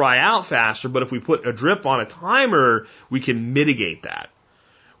 it can dry out faster, but if we put a drip on a timer, we can mitigate that.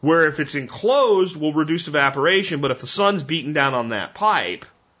 Where if it's enclosed, we'll reduce evaporation, but if the sun's beating down on that pipe,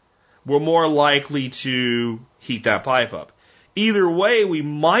 we're more likely to heat that pipe up. Either way, we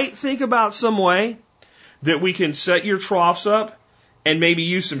might think about some way that we can set your troughs up and maybe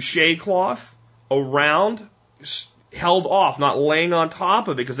use some shade cloth around, held off, not laying on top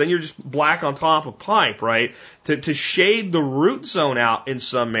of it, because then you're just black on top of pipe, right? To shade the root zone out in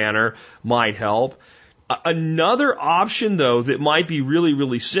some manner might help. Another option, though, that might be really,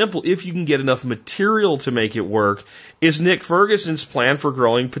 really simple, if you can get enough material to make it work, is Nick Ferguson's plan for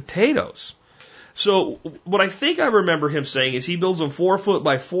growing potatoes. So what I think I remember him saying is he builds them 4 foot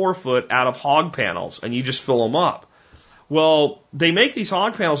by 4 foot out of hog panels, and you just fill them up. Well, they make these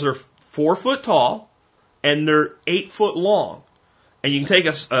hog panels that are 4 foot tall and they're 8 foot long. And you can take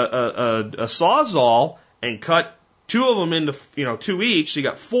a sawzall and cut 2 of them into, 2 each, so you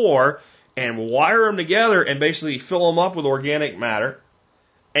got 4, and wire them together and basically fill them up with organic matter.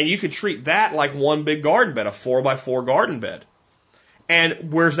 And you could treat that like one big garden bed, a 4 by 4 garden bed.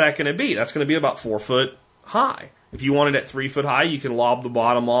 And where's that going to be? That's going to be about 4 foot high. If you want it at 3 foot high, you can lob the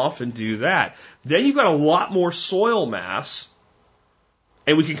bottom off and do that. Then you've got a lot more soil mass,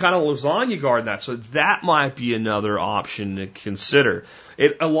 and we can kind of lasagna garden that. So that might be another option to consider.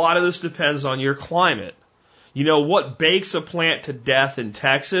 A lot of this depends on your climate. What bakes a plant to death in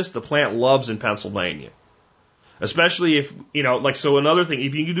Texas, the plant loves in Pennsylvania. Especially if, so another thing,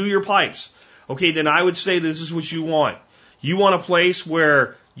 if you can do your pipes, okay, then I would say this is what you want. You want a place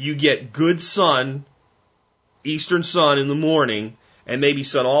where you get good sun eastern sun in the morning and maybe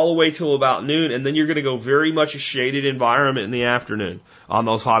sun all the way till about noon, and then you're going to go very much a shaded environment in the afternoon on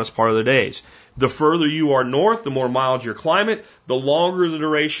those hottest part of the days. The further you are north, the more mild your climate, the longer the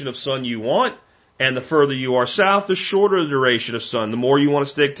duration of sun you want, and the further you are south, the shorter the duration of sun, the more you want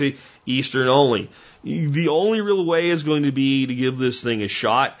to stick to eastern only. The only real way is going to be to give this thing a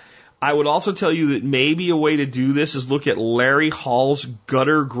shot. I would also tell you that maybe a way to do this is look at Larry Hall's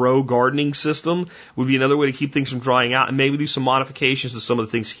gutter grow gardening system. Would be another way to keep things from drying out, and maybe do some modifications to some of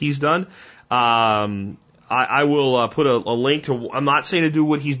the things he's done. I will put a link to, I'm not saying to do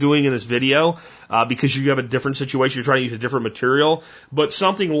what he's doing in this video, because you have a different situation, you're trying to use a different material, but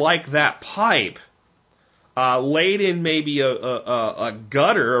something like that pipe, laid in maybe a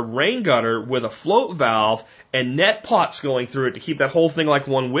gutter, a rain gutter with a float valve and net pots going through it to keep that whole thing like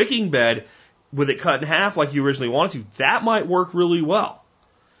one wicking bed with it cut in half like you originally wanted to, that might work really well.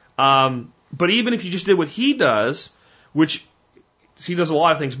 But even if you just did what he does, which he does a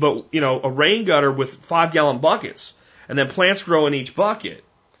lot of things, but, you know, a rain gutter with 5-gallon buckets and then plants grow in each bucket.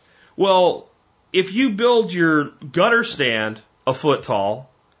 Well, if you build your gutter stand a foot tall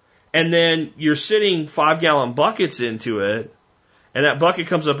and then you're sitting 5-gallon buckets into it and that bucket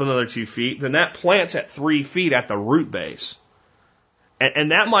comes up another 2 feet, then that plant's at 3 feet at the root base. And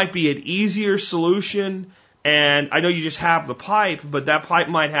that might be an easier solution. And I know you just have the pipe, but that pipe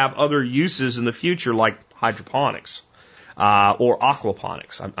might have other uses in the future like hydroponics. Or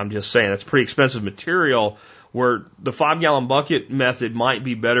aquaponics. I'm just saying that's pretty expensive material where the 5-gallon bucket method might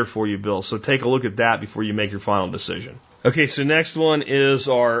be better for you, Bill. So take a look at that before you make your final decision. Okay, so next one is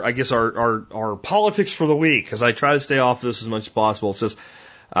our politics for the week, because I try to stay off this as much as possible. It says,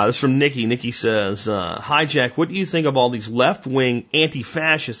 this is from Nikki. Nikki says, hi Jack, what do you think of all these left-wing,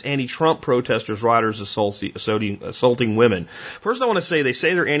 anti-fascist, anti-Trump protesters, rioters assaulting women? First I want to say, they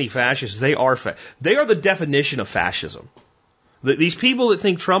say they're anti-fascist. They are the definition of fascism. These people that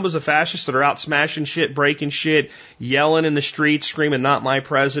think Trump is a fascist, that are out smashing shit, breaking shit, yelling in the streets, screaming, not my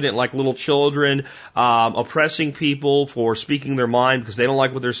president, like little children, oppressing people for speaking their mind because they don't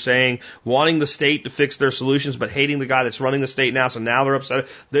like what they're saying, wanting the state to fix their solutions, but hating the guy that's running the state now, so now they're upset.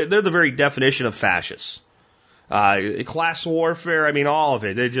 They're the very definition of fascists. Class warfare, I mean, all of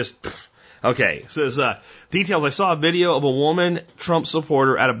it. They just... Okay, it says, details. I saw a video of a woman Trump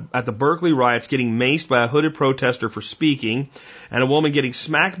supporter at the Berkeley riots getting maced by a hooded protester for speaking, and a woman getting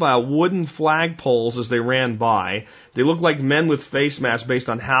smacked by a wooden flagpoles as they ran by. They looked like men with face masks based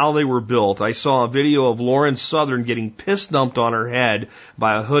on how they were built. I saw a video of Lauren Southern getting piss dumped on her head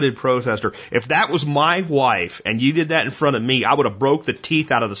by a hooded protester. If that was my wife and you did that in front of me, I would have broke the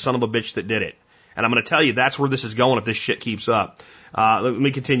teeth out of the son of a bitch that did it. And I'm going to tell you, that's where this is going if this shit keeps up. Let me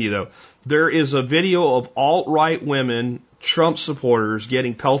continue, though. There is a video of alt-right women, Trump supporters,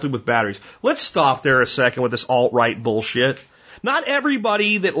 getting pelted with batteries. Let's stop there a second with this alt-right bullshit. Not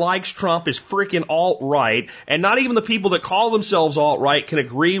everybody that likes Trump is freaking alt-right, and not even the people that call themselves alt-right can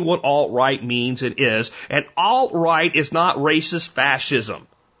agree what alt-right means and is. And alt-right is not racist fascism.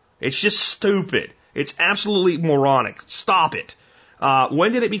 It's just stupid. It's absolutely moronic. Stop it.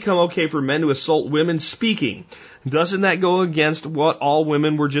 When did it become okay for men to assault women speaking? Doesn't that go against what all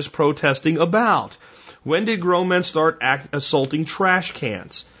women were just protesting about? When did grown men start assaulting trash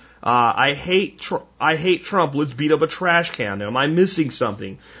cans? I hate Trump. Let's beat up a trash can. Am I missing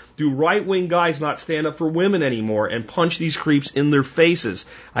something? Do right-wing guys not stand up for women anymore and punch these creeps in their faces?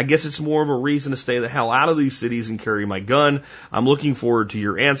 I guess it's more of a reason to stay the hell out of these cities and carry my gun. I'm looking forward to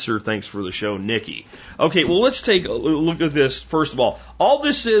your answer. Thanks for the show, Nikki. Okay, well, let's take a look at this. First of all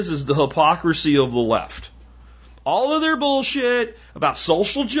this is the hypocrisy of the left. All of their bullshit about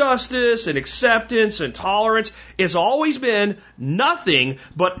social justice and acceptance and tolerance has always been nothing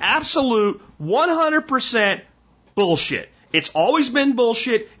but absolute 100% bullshit. It's always been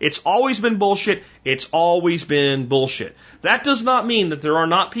bullshit. It's always been bullshit. It's always been bullshit. That does not mean that there are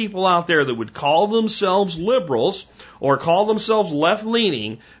not people out there that would call themselves liberals or call themselves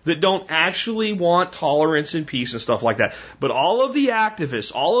left-leaning that don't actually want tolerance and peace and stuff like that. But all of the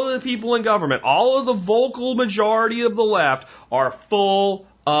activists, all of the people in government, all of the vocal majority of the left are full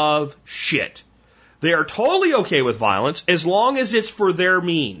of shit. They are totally okay with violence as long as it's for their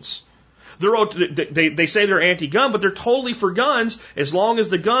means. They say they're anti-gun, but they're totally for guns as long as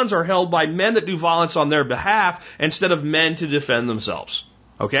the guns are held by men that do violence on their behalf instead of men to defend themselves.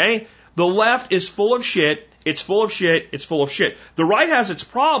 Okay? The left is full of shit. It's full of shit. It's full of shit. The right has its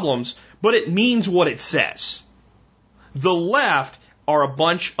problems, but it means what it says. The left are a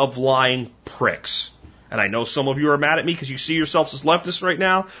bunch of lying pricks. And I know some of you are mad at me because you see yourselves as leftists right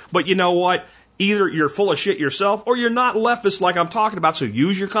now, but you know what? Either you're full of shit yourself or you're not leftist like I'm talking about. So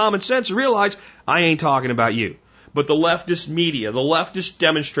use your common sense and realize I ain't talking about you. But the leftist media, the leftist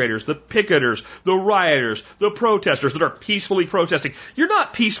demonstrators, the picketers, the rioters, the protesters that are peacefully protesting. You're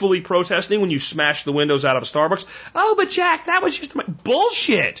not peacefully protesting when you smash the windows out of a Starbucks. Oh, but Jack, that was just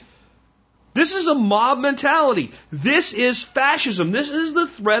bullshit. This is a mob mentality. This is fascism. This is the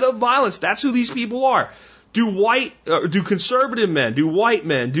threat of violence. That's who these people are. Do conservative men, do white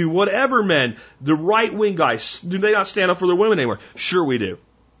men, do whatever men, the right-wing guys, do they not stand up for their women anymore? Sure we do.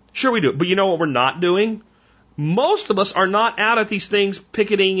 Sure we do. But you know what we're not doing? Most of us are not out at these things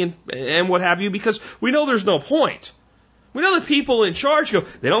picketing and what have you because we know there's no point. We know the people in charge go,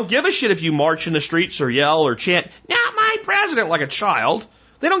 they don't give a shit if you march in the streets or yell or chant, not my president, like a child.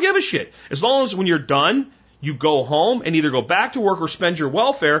 They don't give a shit. As long as when you're done, you go home and either go back to work or spend your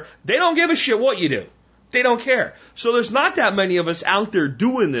welfare, they don't give a shit what you do. They don't care. So there's not that many of us out there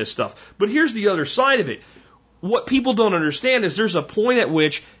doing this stuff. But here's the other side of it. What people don't understand is there's a point at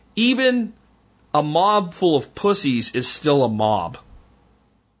which even a mob full of pussies is still a mob.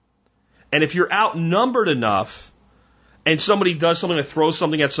 And if you're outnumbered enough and somebody does something to throw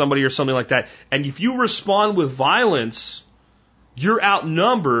something at somebody or something like that, and if you respond with violence, you're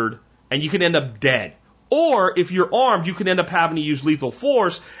outnumbered and you can end up dead. Or if you're armed, you can end up having to use lethal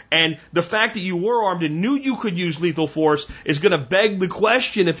force. And the fact that you were armed and knew you could use lethal force is going to beg the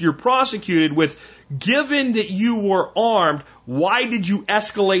question if you're prosecuted with, given that you were armed, why did you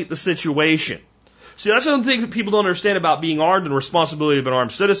escalate the situation? See, that's one thing that people don't understand about being armed and the responsibility of an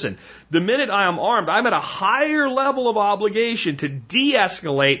armed citizen. The minute I am armed, I'm at a higher level of obligation to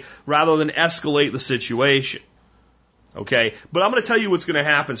de-escalate rather than escalate the situation. Okay? But I'm going to tell you what's going to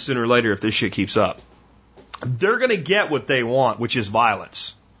happen sooner or later if this shit keeps up. They're going to get what they want, which is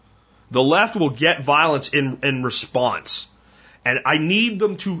violence. The left will get violence in response. And I need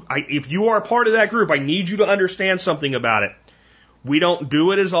them to, if you are a part of that group, I need you to understand something about it. We don't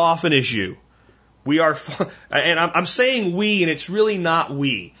do it as often as you. We are, and I'm saying we, and it's really not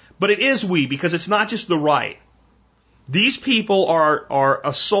we. But it is we, because it's not just the right. These people are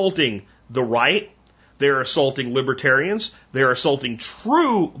assaulting the right. They're assaulting libertarians. They're assaulting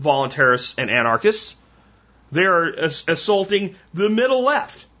true voluntarists and anarchists. They're assaulting the middle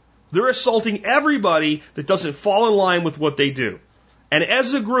left. They're assaulting everybody that doesn't fall in line with what they do. And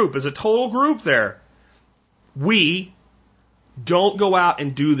as a group, as a total group there, we don't go out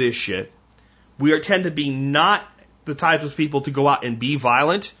and do this shit. We tend to be not the types of people to go out and be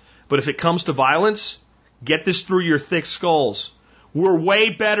violent. But if it comes to violence, get this through your thick skulls. We're way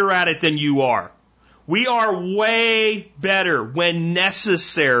better at it than you are. We are way better when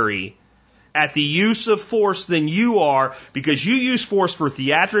necessary at the use of force than you are, because you use force for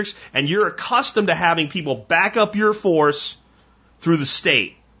theatrics and you're accustomed to having people back up your force through the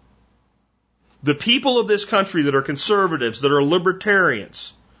state. The people of this country that are conservatives, that are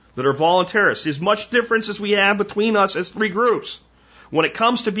libertarians, that are voluntarists, as much difference as we have between us as three groups. When it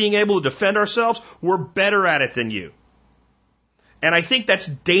comes to being able to defend ourselves, we're better at it than you. And I think that's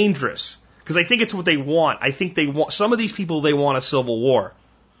dangerous, because I think it's what they want. I think they want, some of these people, they want a civil war.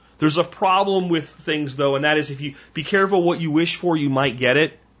 There's a problem with things, though, and that is if you be careful what you wish for, you might get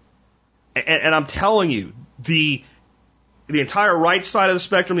it. And I'm telling you, the entire right side of the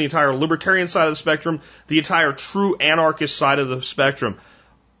spectrum, the entire libertarian side of the spectrum, the entire true anarchist side of the spectrum,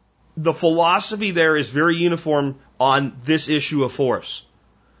 the philosophy there is very uniform on this issue of force.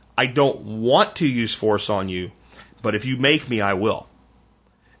 I don't want to use force on you, but if you make me, I will.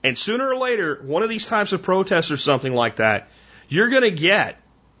 And sooner or later, one of these types of protests or something like that, you're going to get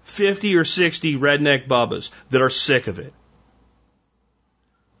 50 or 60 redneck bubbas that are sick of it.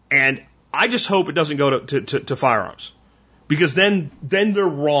 And I just hope it doesn't go to firearms. Because then they're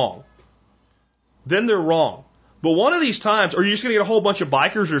wrong. Then they're wrong. But one of these times, or you're just going to get a whole bunch of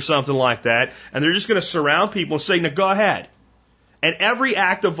bikers or something like that, and they're just going to surround people and say, now go ahead. And every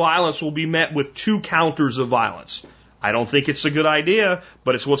act of violence will be met with 2 counters of violence. I don't think it's a good idea,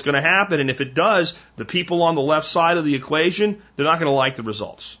 but it's what's going to happen. And if it does, the people on the left side of the equation, they're not going to like the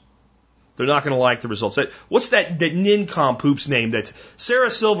results. They're not going to like the results. What's that nincompoop's name? That's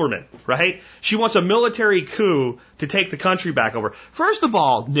Sarah Silverman, right? She wants a military coup to take the country back over. First of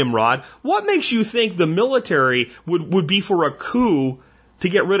all, Nimrod, what makes you think the military would be for a coup to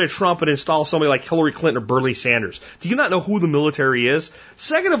get rid of Trump and install somebody like Hillary Clinton or Bernie Sanders? Do you not know who the military is?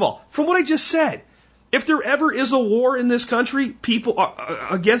 Second of all, from what I just said, if there ever is a war in this country, people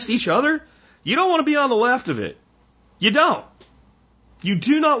are against each other, you don't want to be on the left of it. You don't. You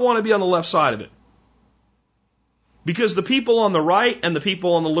do not want to be on the left side of it. Because the people on the right and the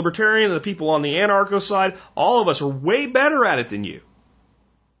people on the libertarian and the people on the anarcho side, all of us are way better at it than you.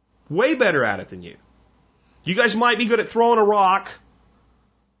 Way better at it than you. You guys might be good at throwing a rock.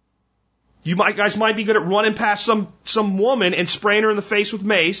 Guys might be good at running past some woman and spraying her in the face with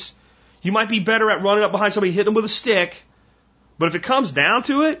mace. You might be better at running up behind somebody and hitting them with a stick. But if it comes down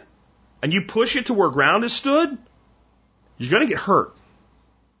to it, and you push it to where ground is stood, you're going to get hurt.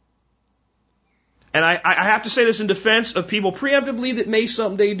 And I have to say this in defense of people preemptively that may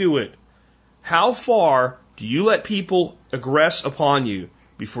someday do it. How far do you let people aggress upon you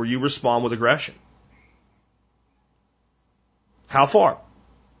before you respond with aggression? How far?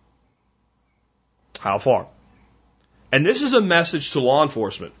 How far? And this is a message to law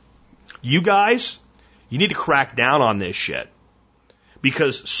enforcement. You guys, you need to crack down on this shit.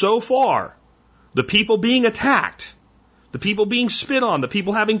 Because so far, the people being attacked, the people being spit on, the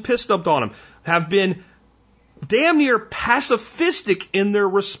people having piss dumped on them, have been damn near pacifistic in their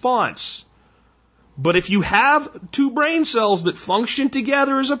response. But if you have two brain cells that function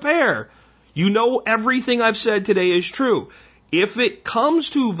together as a pair, you know everything I've said today is true. If it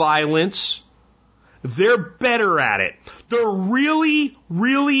comes to violence, they're better at it. They're really,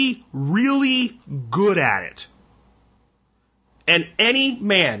 really, really good at it. And any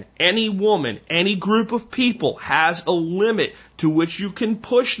man, any woman, any group of people has a limit to which you can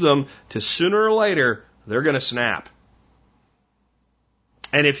push them to sooner or later, they're going to snap.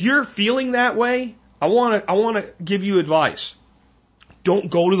 And if you're feeling that way, I want to give you advice. Don't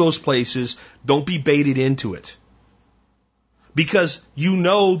go to those places. Don't be baited into it. Because you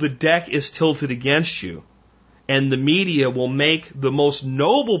know the deck is tilted against you. And the media will make the most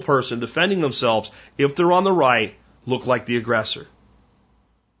noble person defending themselves, if they're on the right, look like the aggressor.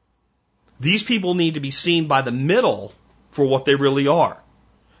 These people need to be seen by the middle for what they really are.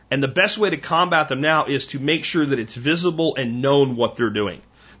 And the best way to combat them now is to make sure that it's visible and known what they're doing.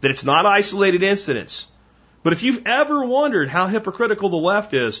 That it's not isolated incidents. But if you've ever wondered how hypocritical the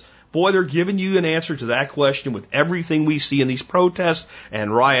left is, boy, they're giving you an answer to that question with everything we see in these protests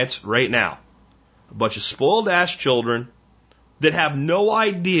and riots right now. A bunch of spoiled-ass children that have no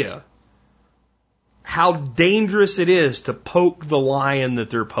idea how dangerous it is to poke the lion that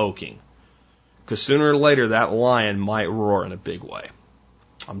they're poking. Because sooner or later, that lion might roar in a big way.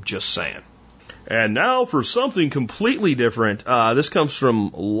 I'm just saying. And now for something completely different. This comes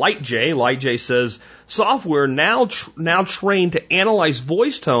from LightJ. LightJ says, software now trained to analyze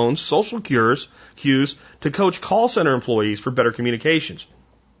voice tones, social cues, to coach call center employees for better communications.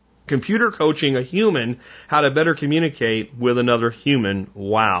 Computer coaching a human how to better communicate with another human.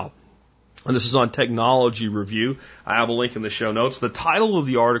 Wow. And this is on Technology Review. I have a link in the show notes. The title of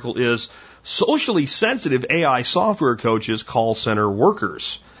the article is Socially Sensitive AI Software Coaches Call Center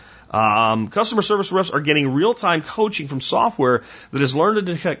Workers. Customer service reps are getting real-time coaching from software that has learned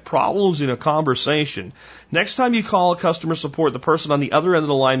to detect problems in a conversation. Next time you call customer support, the person on the other end of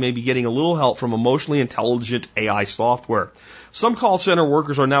the line may be getting a little help from emotionally intelligent AI software. Some call center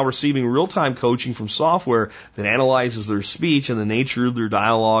workers are now receiving real-time coaching from software that analyzes their speech and the nature of their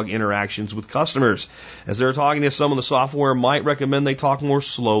dialogue interactions with customers. As they're talking to someone, the software might recommend they talk more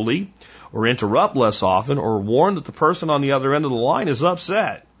slowly, or interrupt less often, or warn that the person on the other end of the line is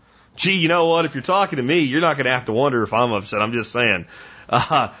upset. Gee, you know what? If you're talking to me, you're not going to have to wonder if I'm upset. I'm just saying.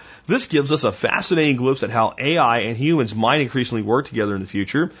 This gives us a fascinating glimpse at how AI and humans might increasingly work together in the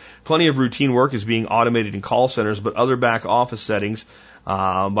future. Plenty of routine work is being automated in call centers, but other back office settings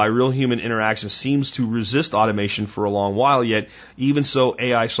by real human interaction seems to resist automation for a long while. Yet, even so,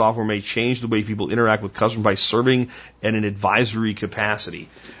 AI software may change the way people interact with customers by serving in an advisory capacity.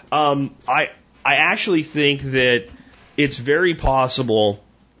 I actually think that it's very possible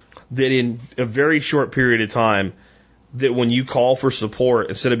that in a very short period of time, that when you call for support,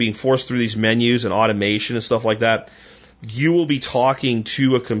 instead of being forced through these menus and automation and stuff like that, you will be talking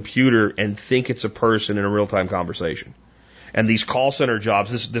to a computer and think it's a person in a real-time conversation. And these call center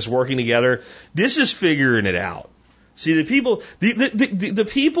jobs, this working together, this is figuring it out. See, the people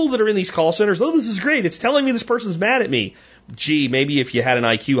that are in these call centers, oh, this is great. It's telling me this person's mad at me. Gee, maybe if you had an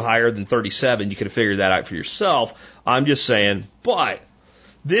IQ higher than 37, you could have figured that out for yourself. I'm just saying, but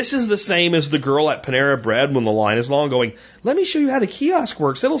this is the same as the girl at Panera Bread when the line is long going, let me show you how the kiosk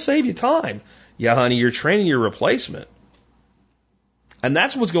works. It'll save you time. Yeah, honey, you're training your replacement. And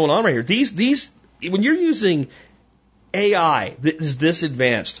that's what's going on right here. These, when you're using AI that is this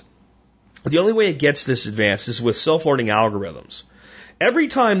advanced, the only way it gets this advanced is with self-learning algorithms. Every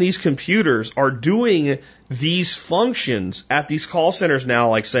time these computers are doing these functions at these call centers now,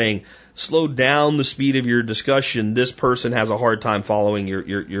 like saying, slow down the speed of your discussion, this person has a hard time following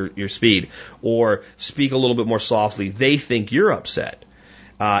your speed, or speak a little bit more softly, they think you're upset.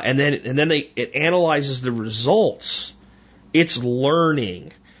 And then it analyzes the results. It's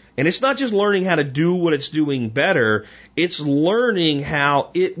learning. And it's not just learning how to do what it's doing better, it's learning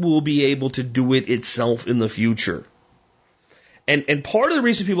how it will be able to do it itself in the future. And part of the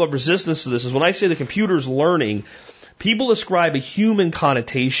reason people have resistance to this is when I say the computer's learning, people ascribe a human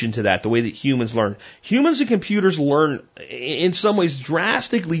connotation to that, the way that humans learn. Humans and computers learn in some ways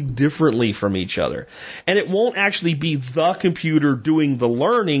drastically differently from each other. And it won't actually be the computer doing the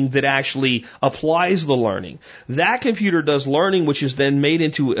learning that actually applies the learning. That computer does learning, which is then made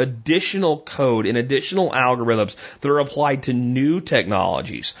into additional code and additional algorithms that are applied to new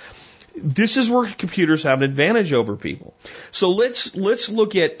technologies. This is where computers have an advantage over people. So let's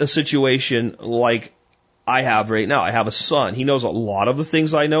look at a situation like I have right now. I have a son. He knows a lot of the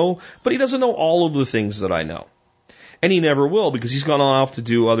things I know, but he doesn't know all of the things that I know. And he never will, because he's gone off to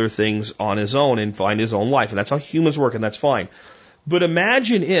do other things on his own and find his own life. And that's how humans work, and that's fine. But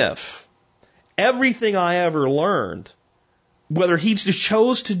imagine if everything I ever learned, whether he just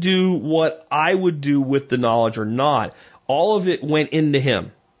chose to do what I would do with the knowledge or not, all of it went into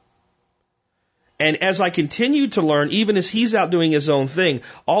him. And as I continue to learn, even as he's out doing his own thing,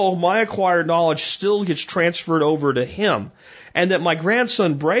 all of my acquired knowledge still gets transferred over to him. And that my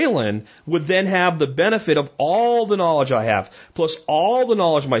grandson Braylon would then have the benefit of all the knowledge I have, plus all the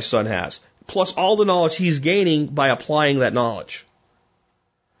knowledge my son has, plus all the knowledge he's gaining by applying that knowledge.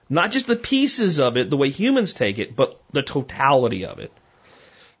 Not just the pieces of it, the way humans take it, but the totality of it.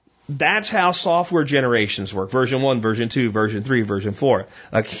 That's how software generations work. Version 1, version 2, version 3, version 4.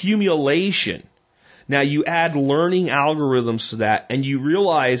 Accumulation. Now you add learning algorithms to that, and you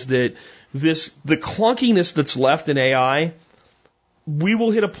realize that the clunkiness that's left in AI, we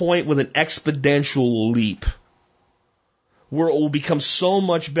will hit a point with an exponential leap where it will become so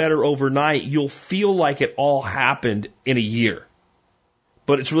much better overnight, you'll feel like it all happened in a year.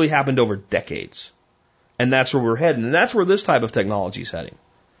 But it's really happened over decades. And that's where we're heading. And that's where this type of technology is heading.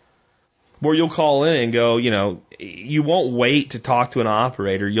 Where you'll call in and go, you won't wait to talk to an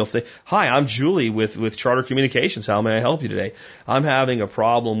operator. You'll think, hi, I'm Julie with Charter Communications. How may I help you today? I'm having a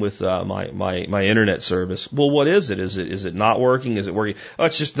problem with my internet service. Well, what is it? Is it not working? Is it working? Oh,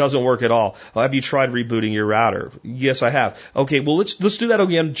 it just doesn't work at all. Have you tried rebooting your router? Yes, I have. Okay, well, let's do that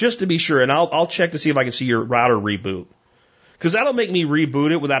again just to be sure, and I'll check to see if I can see your router reboot. Because that'll make me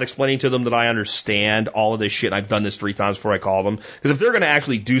reboot it without explaining to them that I understand all of this shit. I've done this 3 times before I call them. Because if they're going to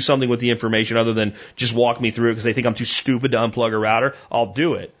actually do something with the information other than just walk me through it because they think I'm too stupid to unplug a router, I'll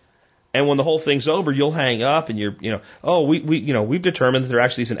do it. And when the whole thing's over, you'll hang up and we've determined that there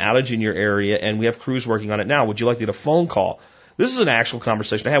actually is an outage in your area and we have crews working on it now. Would you like to get a phone call? This is an actual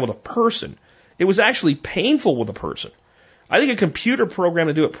conversation I had with a person. It was actually painful with a person. I think a computer program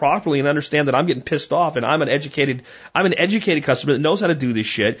to do it properly and understand that I'm getting pissed off and I'm an educated customer that knows how to do this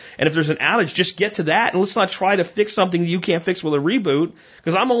shit. And if there's an outage, just get to that and let's not try to fix something that you can't fix with a reboot,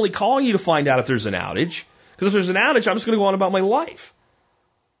 because I'm only calling you to find out if there's an outage. Because if there's an outage, I'm just going to go on about my life.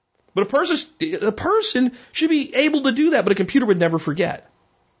 But a person should be able to do that, but a computer would never forget.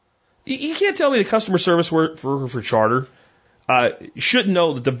 You can't tell me the customer service for Charter should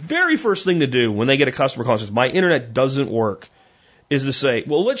know that the very first thing to do when they get a customer call and says, my internet doesn't work, is to say,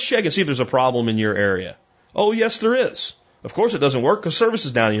 well, let's check and see if there's a problem in your area. Oh, yes, there is. Of course it doesn't work because service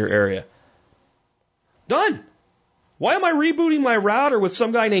is down in your area. Done. Why am I rebooting my router with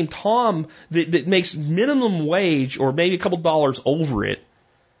some guy named Tom that makes minimum wage or maybe a couple dollars over it,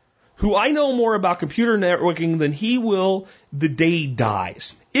 who I know more about computer networking than he will the day he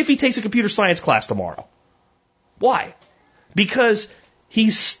dies, if he takes a computer science class tomorrow? Why? Because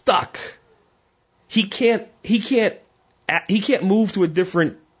he's stuck. He can't move to a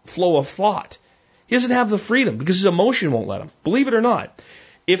different flow of thought. He doesn't have the freedom because his emotion won't let him. Believe it or not.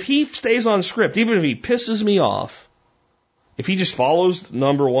 If he stays on script, even if he pisses me off, if he just follows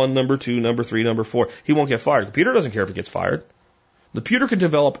number 1, number 2, number 3, number 4, he won't get fired. The computer doesn't care if he gets fired. The computer can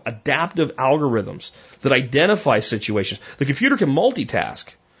develop adaptive algorithms that identify situations. The computer can multitask.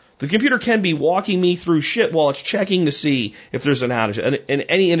 The computer can be walking me through shit while it's checking to see if there's an outage. In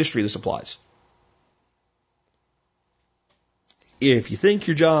any industry, this applies. If you think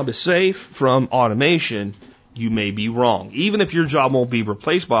your job is safe from automation, you may be wrong. Even if your job won't be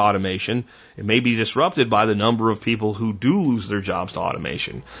replaced by automation, it may be disrupted by the number of people who do lose their jobs to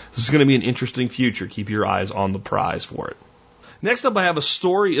automation. This is going to be an interesting future. Keep your eyes on the prize for it. Next up, I have a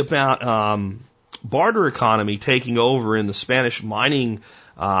story about barter economy taking over in the Spanish mining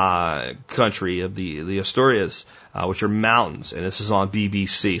country of the Asturias, which are mountains, and this is on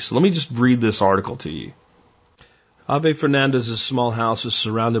BBC. So let me just read this article to you. Ave Fernandez's small house is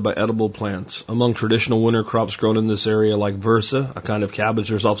surrounded by edible plants. Among traditional winter crops grown in this area, like versa, a kind of cabbage,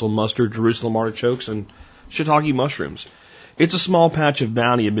 there's also mustard, Jerusalem artichokes, and shiitake mushrooms. It's a small patch of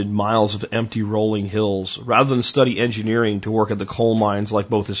bounty amid miles of empty rolling hills. Rather than study engineering to work at the coal mines like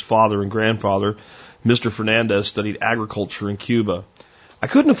both his father and grandfather, Mr. Fernandez studied agriculture in Cuba. I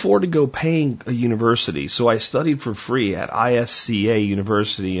couldn't afford to go paying a university, so I studied for free at ISCA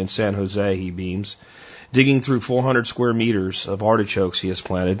University in San Jose, he beams, digging through 400 square meters of artichokes he has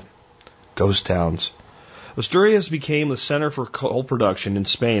planted. Ghost towns. Asturias became the center for coal production in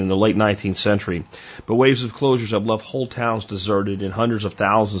Spain in the late 19th century, but waves of closures have left whole towns deserted and hundreds of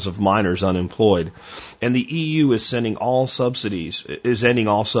thousands of miners unemployed. And the EU is ending all subsidies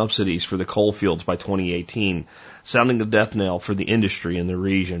for the coal fields by 2018, sounding the death knell for the industry in the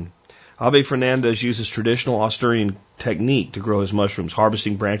region. Ave Fernandez uses traditional Asturian technique to grow his mushrooms,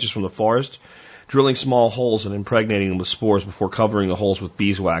 harvesting branches from the forest, drilling small holes and impregnating them with spores before covering the holes with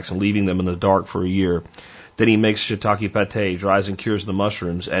beeswax and leaving them in the dark for a year. Then he makes shiitake pate, dries and cures the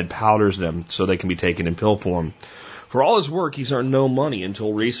mushrooms, and powders them so they can be taken in pill form. For all his work, he's earned no money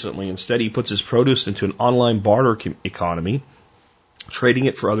until recently. Instead, he puts his produce into an online barter economy, trading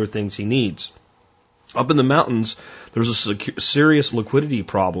it for other things he needs. Up in the mountains, there's a serious liquidity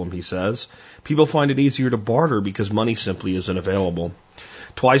problem, he says. People find it easier to barter because money simply isn't available.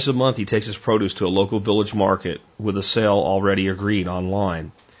 Twice a month, he takes his produce to a local village market with a sale already agreed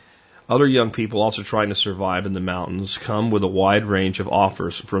online. Other young people also trying to survive in the mountains come with a wide range of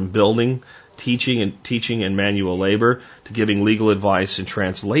offers, from building, teaching and manual labor to giving legal advice and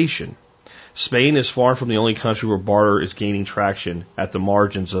translation. Spain is far from the only country where barter is gaining traction at the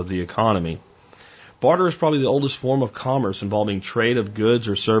margins of the economy. Barter is probably the oldest form of commerce involving trade of goods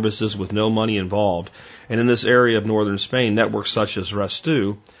or services with no money involved, and in this area of northern Spain, networks such as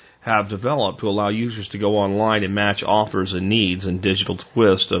Restu have developed to allow users to go online and match offers and needs and digital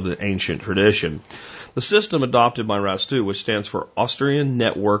twist of the ancient tradition. The system adopted by Restu, which stands for Austrian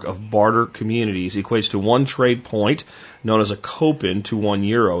Network of Barter Communities, equates to one trade point, known as a kopin, to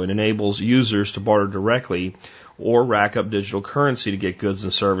 €1, and enables users to barter directly or rack up digital currency to get goods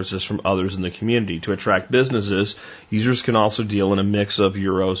and services from others in the community. To attract businesses, users can also deal in a mix of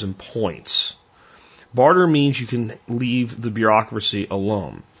euros and points. Barter means you can leave the bureaucracy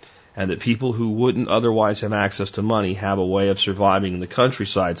alone, and that people who wouldn't otherwise have access to money have a way of surviving in the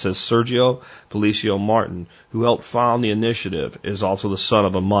countryside, says Sergio Felicio Martin, who helped found the initiative, is also the son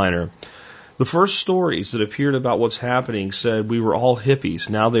of a miner. The first stories that appeared about what's happening said we were all hippies.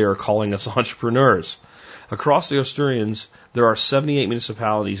 Now they are calling us entrepreneurs. Across the Asturians, there are 78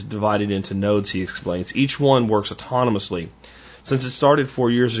 municipalities divided into nodes, he explains. Each one works autonomously. Since it started 4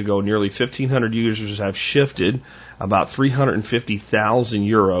 years ago, nearly 1,500 users have shifted about 350,000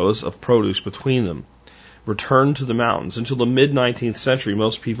 euros of produce between them. Returned to the mountains. Until the mid-19th century,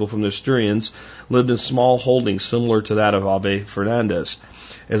 most people from the Asturians lived in small holdings similar to that of Ave Fernandez.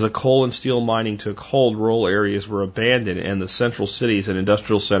 As the coal and steel mining took hold, rural areas were abandoned and the central cities and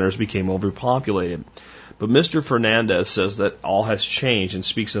industrial centers became overpopulated. But Mr. Fernandez says that all has changed and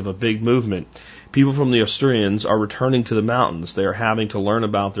speaks of a big movement. People from the Asturians are returning to the mountains. They are having to learn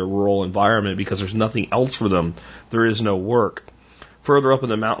about their rural environment because there's nothing else for them. There is no work. Further up in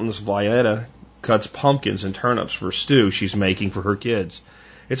the mountains, Vieta cuts pumpkins and turnips for stew she's making for her kids.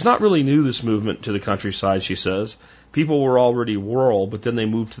 It's not really new, this movement to the countryside, she says. People were already rural, but then they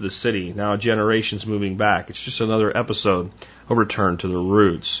moved to the city. Now a generation's moving back. It's just another episode of return to the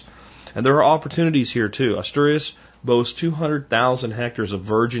roots. And there are opportunities here too. Asturias boasts 200,000 hectares of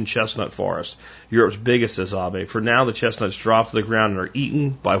virgin chestnut forest, Europe's biggest, says Abe. For now, the chestnuts drop to the ground and are eaten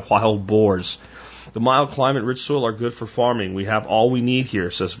by wild boars. The mild climate, rich soil are good for farming. We have all we need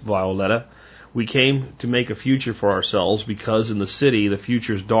here, says Violetta. We came to make a future for ourselves because in the city, the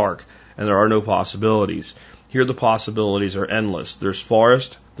future's dark and there are no possibilities. Here, the possibilities are endless. There's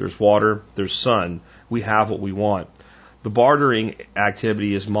forest, there's water, there's sun. We have what we want. The bartering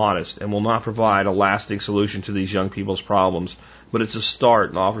activity is modest and will not provide a lasting solution to these young people's problems, but it's a start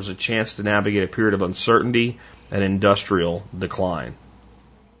and offers a chance to navigate a period of uncertainty and industrial decline.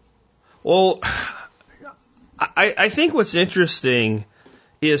 Well, I think what's interesting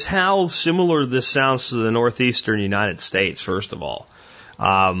is how similar this sounds to the northeastern United States, first of all,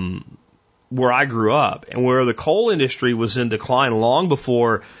 where I grew up and where the coal industry was in decline long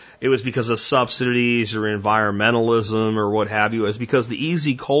before it was because of subsidies or environmentalism or what have you. It's because the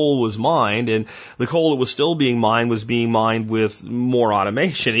easy coal was mined, and the coal that was still being mined was being mined with more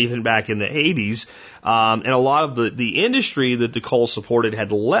automation, even back in the 80s. And a lot of the industry that the coal supported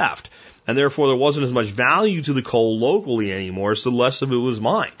had left, and therefore there wasn't as much value to the coal locally anymore, so less of it was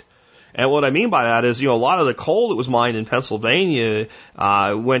mined. And what I mean by that is, a lot of the coal that was mined in Pennsylvania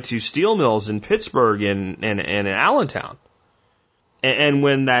went to steel mills in Pittsburgh and in Allentown. And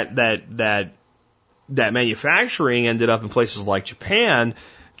when that that manufacturing ended up in places like Japan.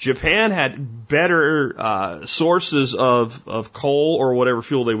 Japan had better sources of coal or whatever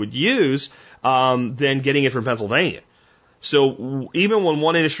fuel they would use than getting it from Pennsylvania. So even when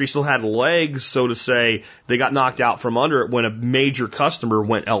one industry still had legs, so to say, they got knocked out from under it when a major customer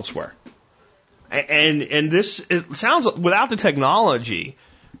went elsewhere. And this, it sounds, without the technology,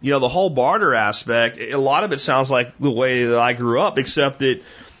 the whole barter aspect, a lot of it sounds like the way that I grew up, except that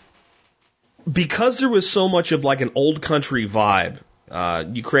because there was so much of like an old country vibe,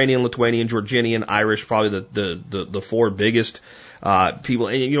 Ukrainian, Lithuanian, Georgian, Irish, probably the four biggest people.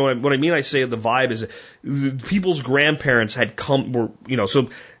 And what I mean, I say the vibe is people's grandparents had so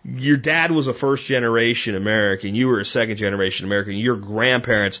your dad was a first generation American, you were a second generation American, your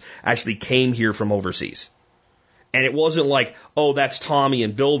grandparents actually came here from overseas. And it wasn't like, oh, that's Tommy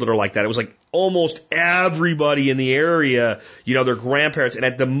and Bill that are like that. It was like almost everybody in the area, their grandparents, and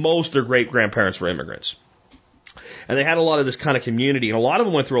at the most their great grandparents were immigrants. And they had a lot of this kind of community, and a lot of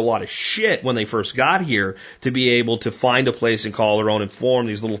them went through a lot of shit when they first got here to be able to find a place and call their own and form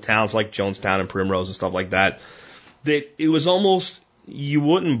these little towns like Jonestown and Primrose and stuff like that. That it was almost, you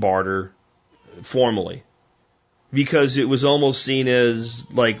wouldn't barter formally because it was almost seen as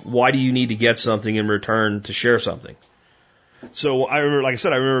like, why do you need to get something in return to share something? So I remember, like I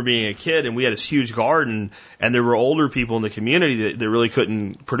said, I remember being a kid and we had this huge garden and there were older people in the community that really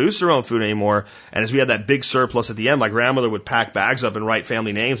couldn't produce their own food anymore. And as we had that big surplus at the end, my grandmother would pack bags up and write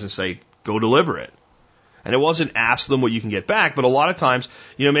family names and say, go deliver it. And it wasn't ask them what you can get back, but a lot of times,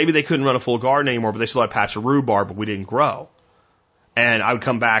 maybe they couldn't run a full garden anymore, but they still had a patch of rhubarb, but we didn't grow. And I would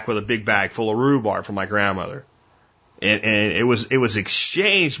come back with a big bag full of rhubarb from my grandmother. And it was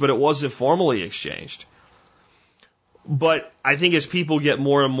exchanged, but it wasn't formally exchanged. But I think as people get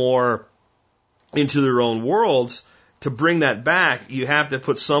more and more into their own worlds, to bring that back, you have to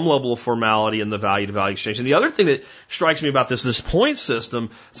put some level of formality in the value-to-value exchange. And the other thing that strikes me about this point system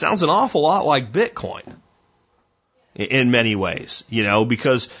sounds an awful lot like Bitcoin in many ways,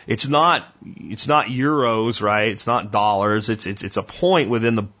 because it's not euros, right? It's not dollars. It's a point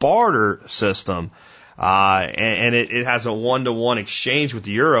within the barter system. And it has a one-to-one exchange with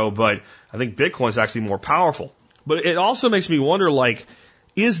the euro, but I think Bitcoin is actually more powerful. But it also makes me wonder, like,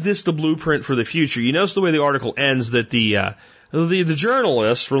 is this the blueprint for the future? You notice the way the article ends that the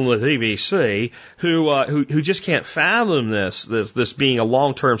journalist from the BBC who just can't fathom this being a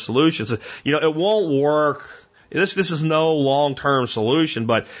long-term solution. So, it won't work. This is no long-term solution,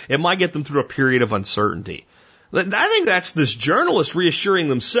 but it might get them through a period of uncertainty. I think that's this journalist reassuring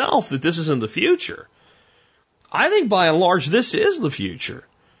themselves that this isn't the future. I think by and large this is the future.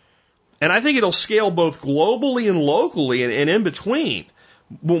 And I think it'll scale both globally and locally and in between.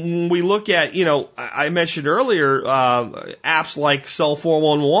 When we look at, I mentioned earlier, apps like Cell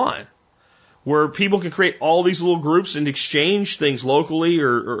 411, where people can create all these little groups and exchange things locally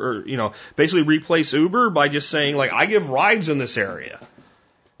or basically replace Uber by just saying, like, I give rides in this area.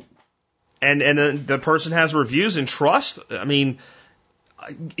 And then the person has reviews and trust. I mean,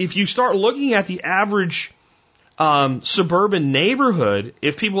 if you start looking at the average suburban neighborhood,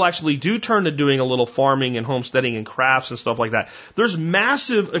 if people actually do turn to doing a little farming and homesteading and crafts and stuff like that, there's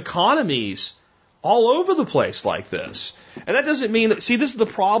massive economies all over the place like this. And that doesn't mean that, see, this is the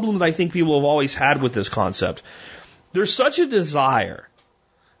problem that I think people have always had with this concept. There's such a desire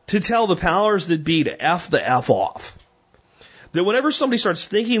to tell the powers that be to F the F off, that whenever somebody starts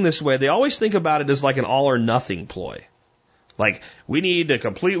thinking this way, they always think about it as like an all or nothing ploy. Like, we need to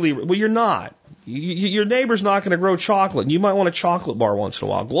completely, well, you're not. Your neighbor's not going to grow chocolate, and you might want a chocolate bar once in a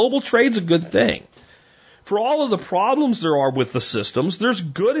while. Global trade's a good thing. For all of the problems there are with the systems, there's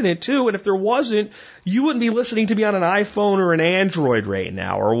good in it too, and if there wasn't, you wouldn't be listening to me on an iPhone or an Android right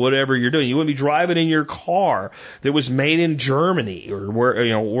now, or whatever you're doing. You wouldn't be driving in your car that was made in Germany, or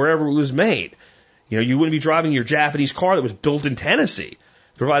wherever it was made. You wouldn't be driving your Japanese car that was built in Tennessee,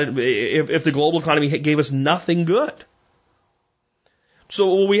 provided if the global economy gave us nothing good.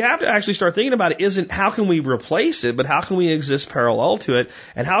 So what we have to actually start thinking about it isn't how can we replace it, but how can we exist parallel to it,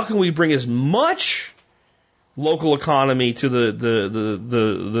 and how can we bring as much local economy to the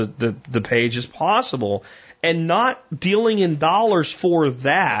page as possible, and not dealing in dollars for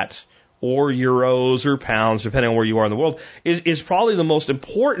that, or euros or pounds, depending on where you are in the world, is probably the most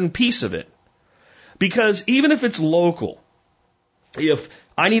important piece of it. Because even if it's local, if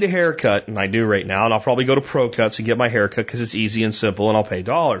I need a haircut, and I do right now, and I'll probably go to Pro Cuts and get my haircut because it's easy and simple and I'll pay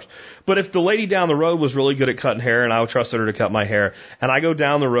dollars. But if the lady down the road was really good at cutting hair and I trusted her to cut my hair, and I go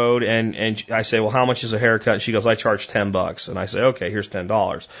down the road and I say, well, how much is a haircut? And she goes, I charge $10. And I say, okay, here's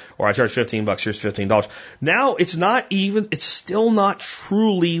 $10. Or I charge $15, here's $15. Now it's still not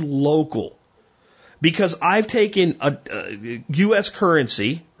truly local. Because I've taken a U.S.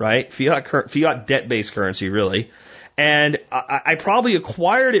 currency, right? Fiat debt-based currency, really. And I probably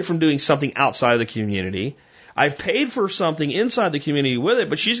acquired it from doing something outside of the community. I've paid for something inside the community with it,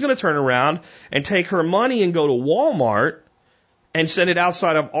 but she's going to turn around and take her money and go to Walmart and send it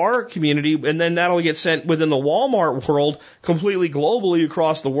outside of our community, and then that'll get sent within the Walmart world completely globally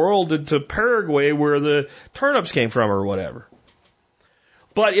across the world into Paraguay where the turnips came from or whatever.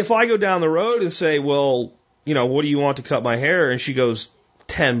 But if I go down the road and say, well, you know, what do you want to cut my hair? And she goes,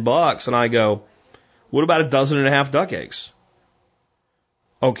 $10. And I go, what about 12 duck eggs?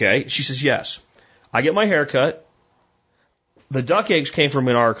 Okay. She says, yes. I get my hair cut. The duck eggs came from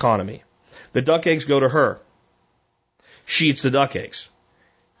in our economy. The duck eggs go to her. She eats the duck eggs.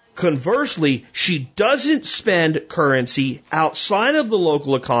 Conversely, she doesn't spend currency outside of the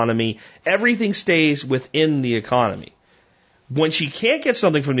local economy. Everything stays within the economy. When she can't get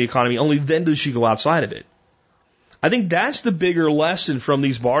something from the economy, only then does she go outside of it. I think that's the bigger lesson from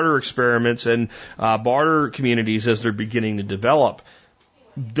these barter experiments and barter communities as they're beginning to develop.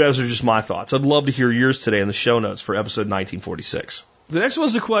 Those are just my thoughts. I'd love to hear yours today in the show notes for episode 1946. The next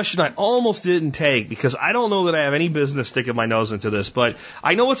one's a question I almost didn't take because I don't know that I have any business sticking my nose into this, but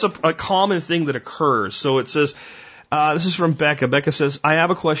I know it's a common thing that occurs. So it says, this is from Becca. Becca says, I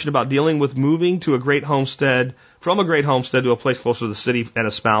have a question about dealing with moving to a great homestead, from a great homestead to a place closer to the city and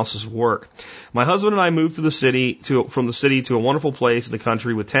a spouse's work. My husband and I moved from the city to a wonderful place in the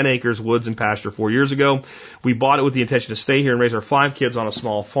country with 10 acres, woods, and pasture 4 years ago. We bought it with the intention to stay here and raise our 5 kids on a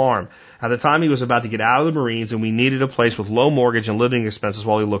small farm. At the time, he was about to get out of the Marines, and we needed a place with low mortgage and living expenses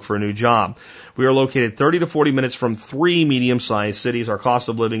while we looked for a new job. We are located 30 to 40 minutes from 3 medium-sized cities. Our cost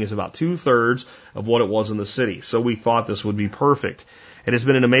of living is about 2/3 of what it was in the city, so we thought this would be perfect. It has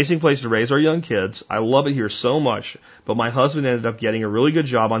been an amazing place to raise our young kids. I love it here so much, but my husband ended up getting a really good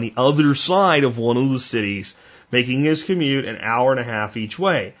job on the other side of one of the cities, making his commute an hour and a half each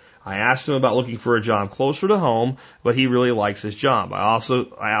way. I asked him about looking for a job closer to home, but he really likes his job.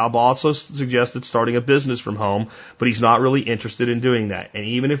 I've also suggested starting a business from home, but he's not really interested in doing that. And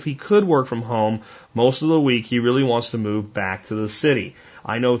even if he could work from home most of the week, he really wants to move back to the city.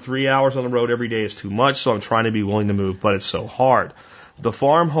 I know 3 hours on the road every day is too much, so I'm trying to be willing to move, but it's so hard. The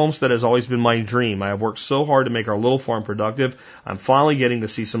farm homestead has always been my dream. I have worked so hard to make our little farm productive. I'm finally getting to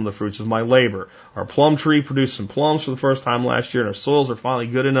see some of the fruits of my labor. Our plum tree produced some plums for the first time last year, and our soils are finally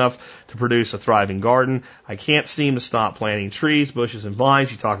good enough to produce a thriving garden. I can't seem to stop planting trees, bushes, and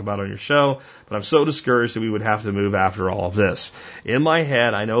vines you talk about on your show, but I'm so discouraged that we would have to move after all of this. In my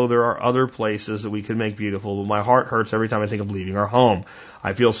head, I know there are other places that we could make beautiful, but my heart hurts every time I think of leaving our home.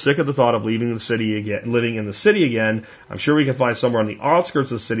 I feel sick of the thought of leaving the city again, living in the city again. I'm sure we can find somewhere on the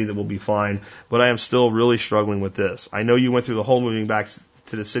outskirts of the city that will be fine, but I am still really struggling with this. I know you went through the whole moving back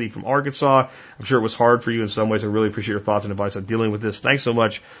to the city from Arkansas. I'm sure it was hard for you in some ways. I really appreciate your thoughts and advice on dealing with this. Thanks so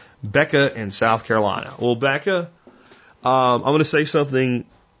much, Becca in South Carolina. Well, Becca, I'm going to say something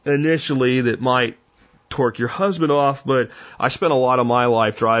initially that might torque your husband off, but I spent a lot of my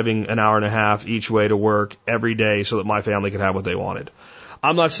life driving an hour and a half each way to work every day so that my family could have what they wanted.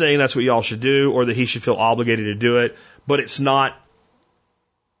 I'm not saying that's what y'all should do or that he should feel obligated to do it, but it's not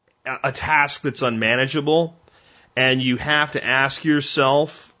a task that's unmanageable. And you have to ask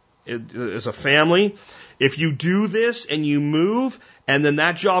yourself, as a family, if you do this and you move and then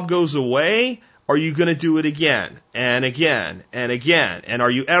that job goes away, are you going to do it again and again and again? And are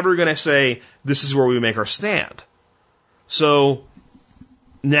you ever going to say, this is where we make our stand? So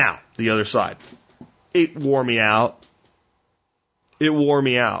now, the other side. It wore me out. It wore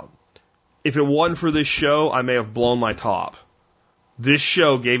me out. If it wasn't for this show, I may have blown my top. This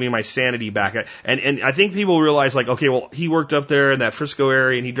show gave me my sanity back. And I think people realize, like, okay, well, he worked up there in that Frisco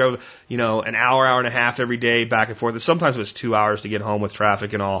area and he drove, an hour and a half every day back and forth. And sometimes it was 2 hours to get home with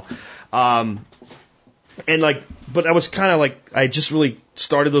traffic and all. But I was kind of like, I just really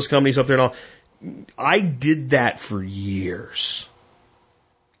started those companies up there and all. I did that for years.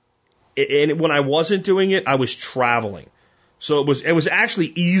 And when I wasn't doing it, I was traveling. So it was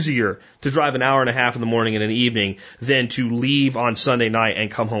actually easier to drive an hour and a half in the morning and an evening than to leave on Sunday night and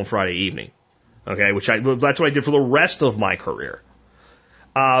come home Friday evening. Okay, that's what I did for the rest of my career.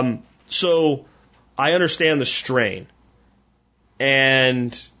 So I understand the strain,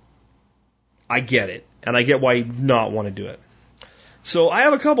 and I get it, and I get why you not want to do it. So I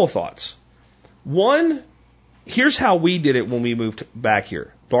have a couple thoughts. One, here's how we did it when we moved back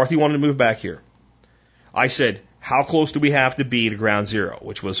here. Dorothy wanted to move back here. I said, how close do we have to be to ground zero,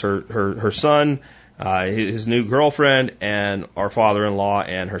 which was her son, his new girlfriend, and our father-in-law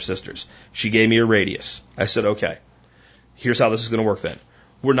and her sisters. She gave me a radius. I said, okay, here's how this is going to work then.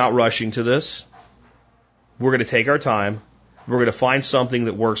 We're not rushing to this. We're going to take our time. We're going to find something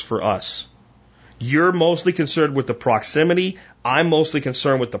that works for us. You're mostly concerned with the proximity. I'm mostly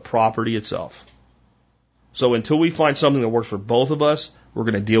concerned with the property itself. So until we find something that works for both of us, we're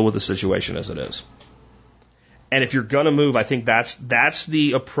going to deal with the situation as it is. And if you're going to move, I think that's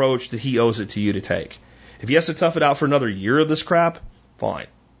the approach that he owes it to you to take. If he has to tough it out for another year of this crap, fine.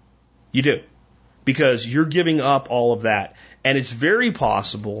 You do. Because you're giving up all of that. And it's very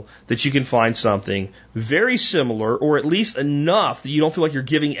possible that you can find something very similar, or at least enough that you don't feel like you're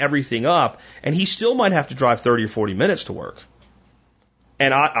giving everything up, and he still might have to drive 30 or 40 minutes to work.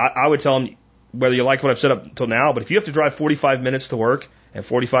 And I would tell him, whether you like what I've said up until now, but if you have to drive 45 minutes to work and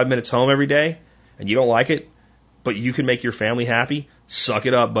 45 minutes home every day, and you don't like it, but you can make your family happy, suck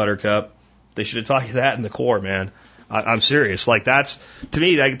it up, Buttercup. They should have taught you that in the Corps, man. I'm serious. Like, that's, to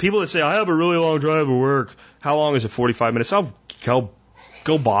me, like, people that say, I have a really long drive to work. How long is it? 45 minutes?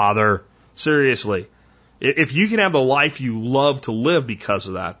 Go bother. Seriously. If you can have the life you love to live because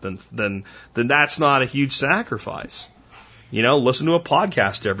of that, then that's not a huge sacrifice. You know, listen to a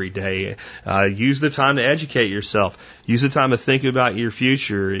podcast every day. Use the time to educate yourself. Use the time to think about your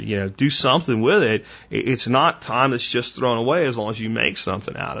future. You know, do something with it. It's not time that's just thrown away as long as you make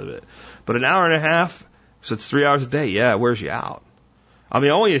something out of it. But an hour and a half, so it's 3 hours a day. Yeah, it wears you out. I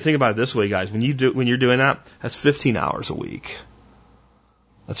mean, I want you to think about it this way, guys. When you're doing that, that's 15 hours a week.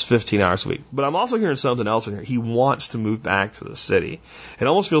 That's 15 hours a week. But I'm also hearing something else in here. He wants to move back to the city. It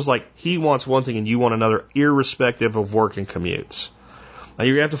almost feels like he wants one thing and you want another, irrespective of work and commutes. Now,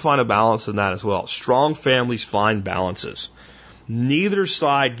 you're going to have to find a balance in that as well. Strong families find balances. Neither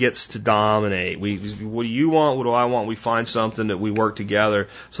side gets to dominate. What do you want? What do I want? We find something that we work together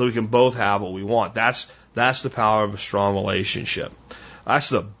so we can both have what we want. That's the power of a strong relationship. That's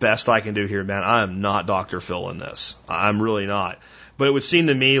the best I can do here, man. I am not Dr. Phil in this. I'm really not. But it would seem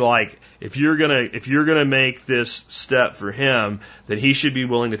to me like if you're gonna make this step for him, then he should be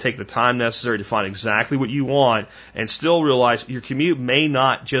willing to take the time necessary to find exactly what you want and still realize your commute may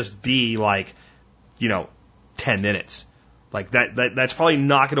not just be like, 10 minutes. Like that's probably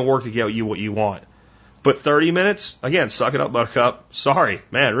not going to work to get you what you want. But 30 minutes, again, suck it up, Buttercup. Sorry,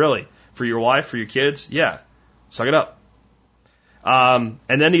 man, really. For your wife, for your kids, yeah, suck it up. And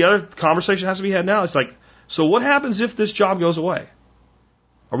then the other conversation has to be had now. It's like, so what happens if this job goes away?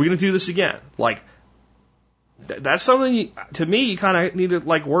 Are we going to do this again? Like, that's something, to me, you kind of need to,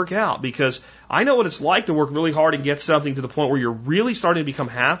 like, work out. Because I know what it's like to work really hard and get something to the point where you're really starting to become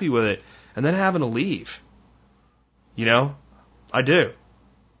happy with it and then having to leave. You know? I do.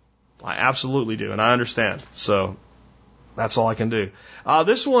 I absolutely do. And I understand. So, that's all I can do.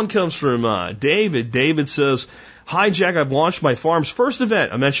 This one comes from David. David says, hi, Jack. I've launched my farm's first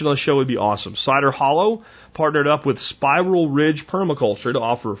event. I mentioned on the show would be awesome. Cider Hollow partnered up with Spiral Ridge Permaculture to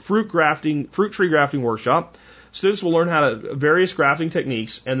offer a fruit tree grafting workshop. Students will learn various grafting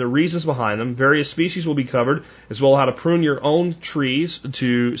techniques and the reasons behind them. Various species will be covered, as well as how to prune your own trees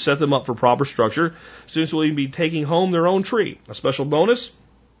to set them up for proper structure. Students will even be taking home their own tree. A special bonus,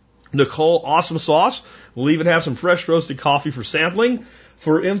 Nicole Awesome Sauce will even have some fresh roasted coffee for sampling.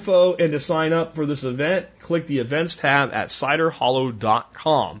 For info and to sign up for this event, click the events tab at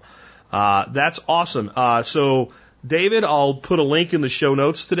ciderhollow.com. That's awesome. So, David, I'll put a link in the show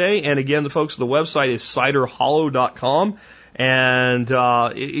notes today. And again, the folks at the website is ciderhollow.com. And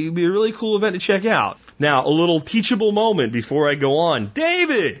it'd be a really cool event to check out. Now, a little teachable moment before I go on.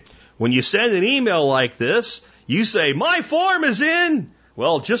 David, when you send an email like this, you say, my farm is in...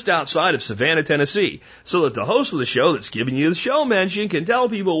 well, just outside of Savannah, Tennessee, so that the host of the show that's giving you the show mention can tell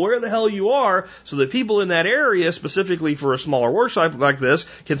people where the hell you are, so that people in that area, specifically for a smaller workshop like this,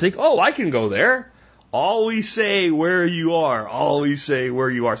 can think, oh, I can go there. Always say where you are. Always say where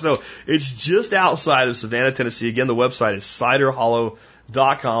you are. So it's just outside of Savannah, Tennessee. Again, the website is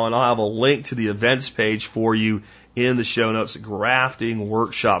ciderhollow.com, and I'll have a link to the events page for you in the show notes. Grafting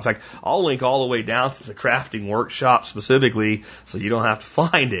workshop. In fact, I'll link all the way down to the crafting workshop specifically, so you don't have to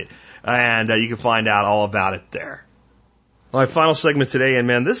find it, and you can find out all about it there. My final segment today, and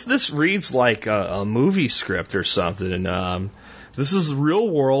man, this reads like a movie script or something, and this is real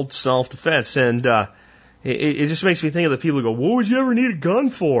world self-defense, and it just makes me think of the people who go, what would you ever need a gun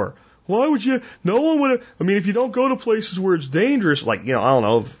for? Why would you? No one would. I mean, if you don't go to places where it's dangerous, like, I don't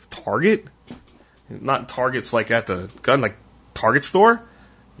know, Target. Not Target's like at the gun, like Target store,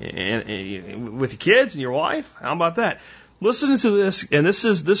 and with your kids and your wife. How about that? Listen to this, and this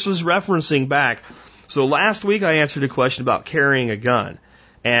was referencing back. So last week I answered a question about carrying a gun,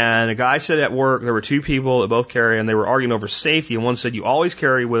 and a guy said at work there were two people that both carry, and they were arguing over safety. And one said you always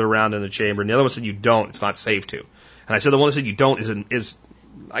carry with around in the chamber, and the other one said you don't. It's not safe to. And I said the one that said you don't is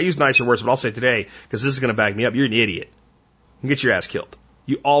I use nicer words, but I'll say it today because this is going to back me up. You're an idiot. You get your ass killed.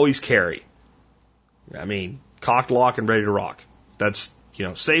 You always carry. I mean, cocked, lock, and ready to rock. That's,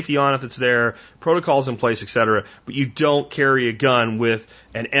 safety on if it's there, protocols in place, etc. But you don't carry a gun with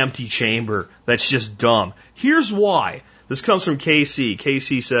an empty chamber. That's just dumb. Here's why. This comes from KC.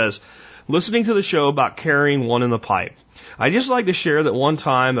 KC says, listening to the show about carrying one in the pipe. I'd just like to share that one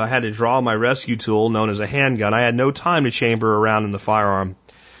time I had to draw my rescue tool known as a handgun. I had no time to chamber around in the firearm.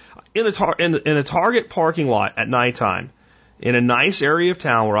 In a Target parking lot at nighttime, in a nice area of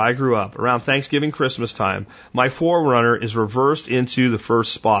town where I grew up, around Thanksgiving, Christmas time, my Forerunner is reversed into the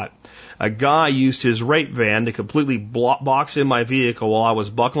first spot. A guy used his rape van to completely box in my vehicle while I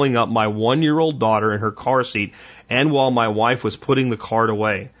was buckling up my 1-year-old daughter in her car seat and while my wife was putting the cart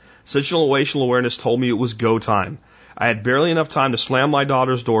away. Situational awareness told me it was go time. I had barely enough time to slam my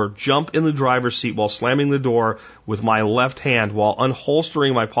daughter's door, jump in the driver's seat while slamming the door with my left hand while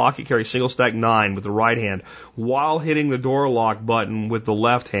unholstering my pocket carry single stack 9 with the right hand while hitting the door lock button with the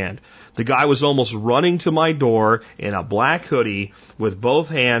left hand. The guy was almost running to my door in a black hoodie with both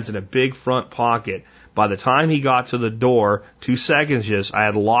hands in a big front pocket. By the time he got to the door, 2 seconds just, I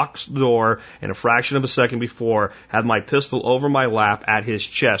had locked the door and a fraction of a second before had my pistol over my lap at his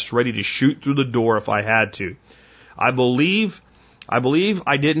chest, ready to shoot through the door if I had to. I believe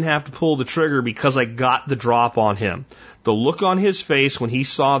I didn't have to pull the trigger because I got the drop on him. The look on his face when he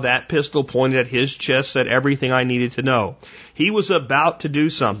saw that pistol pointed at his chest said everything I needed to know. He was about to do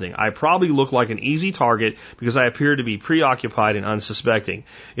something. I probably looked like an easy target because I appeared to be preoccupied and unsuspecting.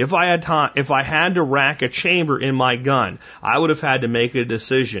 If I had to rack a chamber in my gun, I would have had to make a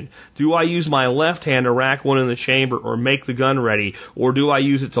decision. Do I use my left hand to rack one in the chamber or make the gun ready, or do I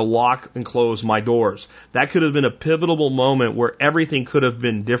use it to lock and close my doors? That could have been a pivotal moment where everything could have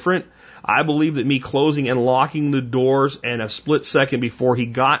been different. I believe that me closing and locking the doors and a split second before he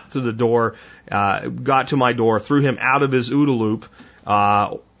got to the door, got to my door, threw him out of his OODA loop,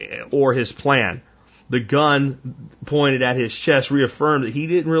 or his plan. The gun pointed at his chest reaffirmed that he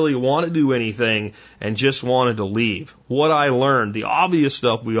didn't really want to do anything and just wanted to leave. What I learned, the obvious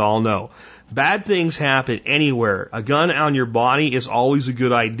stuff we all know. Bad things happen anywhere. A gun on your body is always a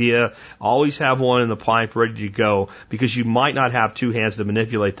good idea. Always have one in the pipe ready to go because you might not have 2 hands to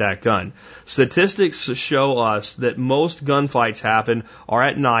manipulate that gun. Statistics show us that most gunfights happen are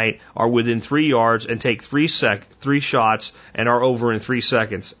at night, are within 3 yards and take 3 shots and are over in 3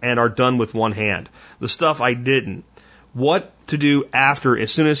 seconds and are done with 1 hand. The stuff I didn't. What to do after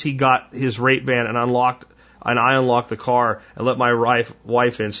as soon as he got his rape van and I unlocked the car and let my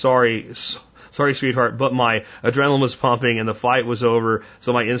wife in. Sorry, sweetheart, but my adrenaline was pumping and the fight was over,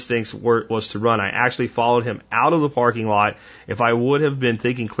 so my instincts was to run. I actually followed him out of the parking lot. If I would have been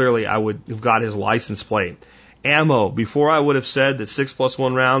thinking clearly, I would have got his license plate. Ammo. Before I would have said that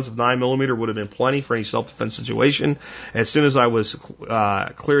 6+1 rounds of 9mm would have been plenty for any self-defense situation. As soon as I was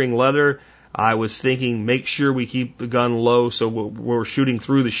clearing leather, I was thinking, make sure we keep the gun low so we're shooting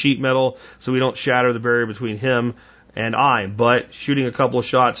through the sheet metal so we don't shatter the barrier between him and I. But shooting a couple of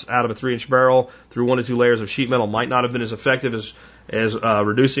shots out of a 3-inch barrel through 1 to 2 layers of sheet metal might not have been as effective as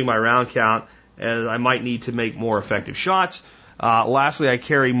reducing my round count, as I might need to make more effective shots. Lastly, I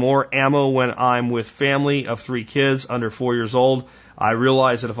carry more ammo when I'm with family of 3 kids under 4 years old. I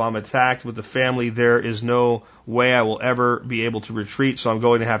realize that if I'm attacked with the family, there is no way I will ever be able to retreat, so I'm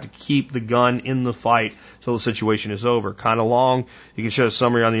going to have to keep the gun in the fight till the situation is over. Kind of long. You can show a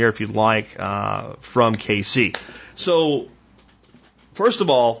summary on the air if you'd like, from KC. So, first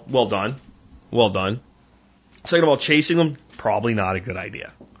of all, well done. Well done. Second of all, chasing them, probably not a good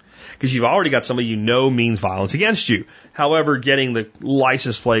idea. Because you've already got somebody you know means violence against you. However, getting the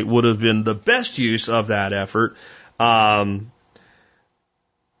license plate would have been the best use of that effort.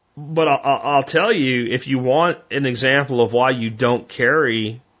 But I'll tell you, if you want an example of why you don't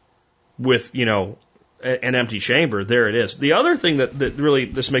carry with, an empty chamber, there it is. The other thing that really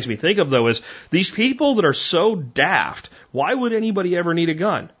this makes me think of, though, is these people that are so daft, why would anybody ever need a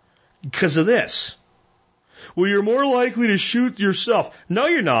gun? Because of this. Well, you're more likely to shoot yourself. No,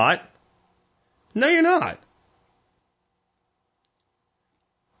 you're not. No, you're not.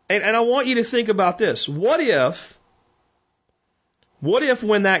 And I want you to think about this. What if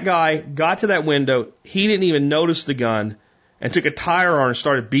when that guy got to that window, he didn't even notice the gun and took a tire iron and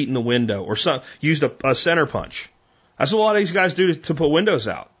started beating the window, or used a center punch? That's what a lot of these guys do to put windows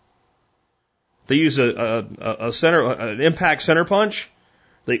out. They use an impact center punch,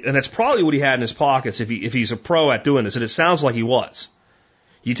 and that's probably what he had in his pockets if he's a pro at doing this, and it sounds like he was.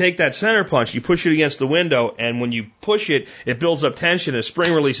 You take that center punch, you push it against the window, and when you push it, it builds up tension, and a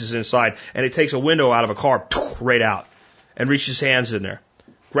spring releases inside, and it takes a window out of a car right out and reaches his hands in there.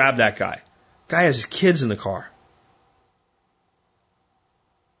 Grab that guy. Guy has his kids in the car.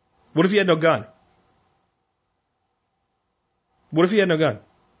 What if he had no gun? What if he had no gun?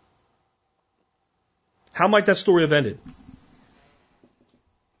 How might that story have ended?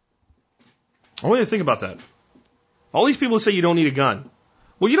 I want you to think about that. All these people say you don't need a gun.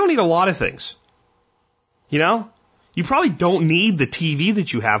 Well, you don't need a lot of things. You know? You probably don't need the TV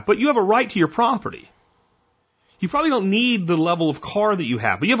that you have, but you have a right to your property. You probably don't need the level of car that you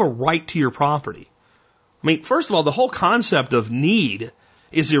have, but you have a right to your property. I mean, first of all, the whole concept of need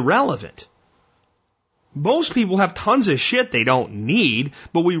is irrelevant. Most people have tons of shit they don't need,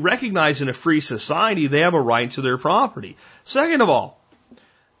 but we recognize in a free society they have a right to their property. Second of all,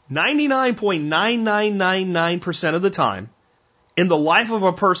 99.9999% of the time, in the life of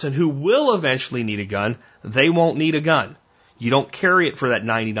a person who will eventually need a gun, they won't need a gun. You don't carry it for that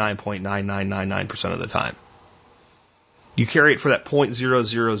 99.9999% of the time. You carry it for that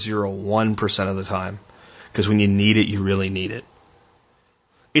 0.0001% of the time. Because when you need it, you really need it.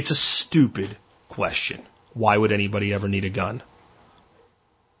 It's a stupid question. Why would anybody ever need a gun?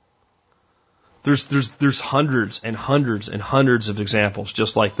 There's hundreds and hundreds and hundreds of examples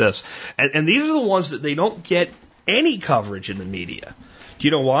just like this. And these are the ones that they don't get any coverage in the media. Do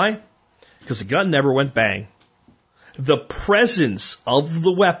you know why? Because the gun never went bang. The presence of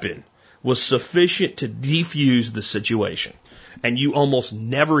the weapon was sufficient to defuse the situation. And you almost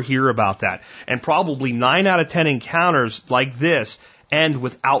never hear about that. And probably 9 out of 10 encounters like this end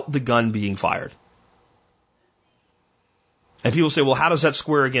without the gun being fired. And people say, well, how does that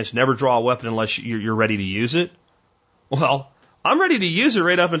square against never draw a weapon unless you're ready to use it? Well, I'm ready to use it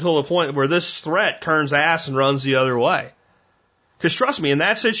right up until the point where this threat turns ass and runs the other way. Because trust me, in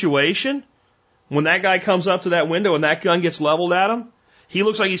that situation, when that guy comes up to that window and that gun gets leveled at him, he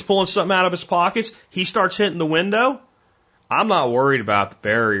looks like he's pulling something out of his pockets, he starts hitting the window, I'm not worried about the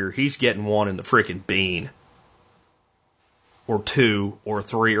barrier. He's getting one in the frickin' bean. Or 2 or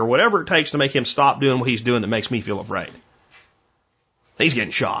 3 or whatever it takes to make him stop doing what he's doing that makes me feel afraid. He's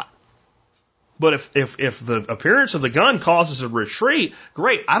getting shot. But if the appearance of the gun causes a retreat,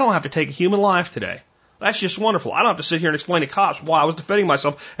 great, I don't have to take a human life today. That's just wonderful. I don't have to sit here and explain to cops why I was defending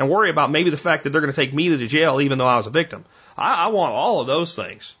myself and worry about maybe the fact that they're going to take me to the jail even though I was a victim. I want all of those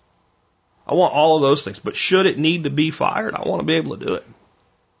things. I want all of those things. But should it need to be fired, I want to be able to do it.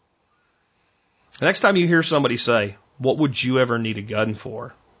 The next time you hear somebody say, what would you ever need a gun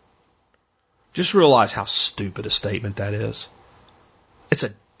for? Just realize how stupid a statement that is. It's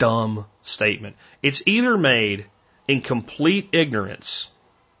a dumb statement. It's either made in complete ignorance,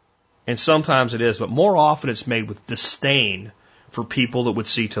 and sometimes it is, but more often it's made with disdain for people that would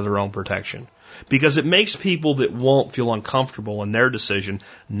see to their own protection. Because it makes people that won't feel uncomfortable in their decision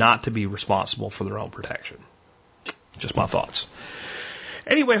not to be responsible for their own protection. Just my thoughts.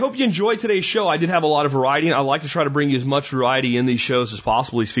 Anyway, I hope you enjoyed today's show. I did have a lot of variety, and I like to try to bring you as much variety in these shows as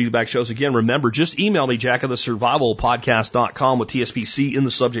possible, these feedback shows. Again, remember, just email me, jackofthesurvivalpodcast.com with TSPC in the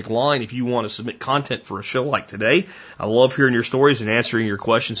subject line if you want to submit content for a show like today. I love hearing your stories and answering your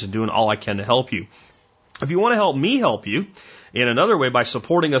questions and doing all I can to help you. If you want to help me help you in another way by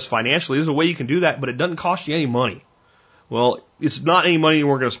supporting us financially, there's a way you can do that, but it doesn't cost you any money. Well, it's not any money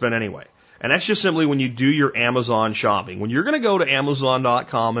we're going to spend anyway. And that's just simply when you do your Amazon shopping. When you're going to go to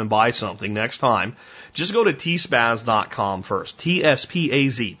Amazon.com and buy something next time, just go to tspaz.com first.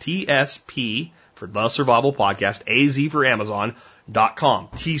 T-S-P-A-Z. T-S-P for The Survival Podcast. A-Z for Amazon.com.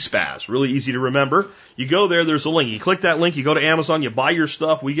 Tspaz. Really easy to remember. You go there, there's a link. You click that link, you go to Amazon, you buy your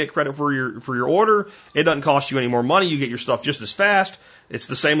stuff. We get credit for your order. It doesn't cost you any more money. You get your stuff just as fast. It's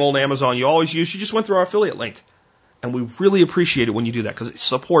the same old Amazon you always use. You just went through our affiliate link. And we really appreciate it when you do that because it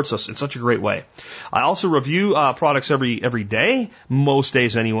supports us in such a great way. I also review products every day, most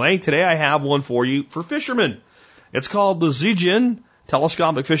days anyway. Today I have one for you for fishermen. It's called the Zijin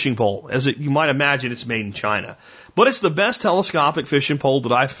telescopic fishing pole. As you might imagine, it's made in China. But it's the best telescopic fishing pole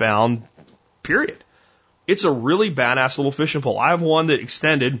that I've found, period. It's a really badass little fishing pole. I have one that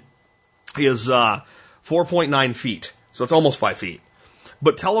extended is 4.9 feet, so it's almost 5 feet.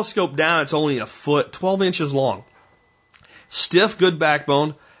 But telescoped down, it's only a foot, 12 inches long. Stiff, good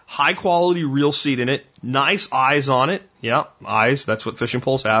backbone, high quality reel seat in it, nice eyes on it. Yeah, eyes, that's what fishing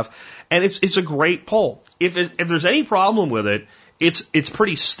poles have. And it's a great pole. If there's any problem with it, it's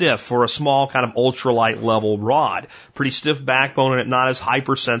pretty stiff for a small kind of ultralight level rod. Pretty stiff backbone in it, not as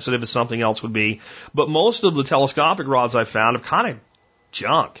hypersensitive as something else would be. But most of the telescopic rods I've found have kind of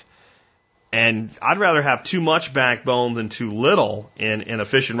junk. And I'd rather have too much backbone than too little in a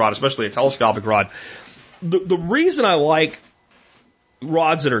fishing rod, especially a telescopic rod. The reason I like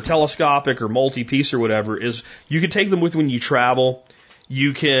rods that are telescopic or multi-piece or whatever is you can take them with when you travel.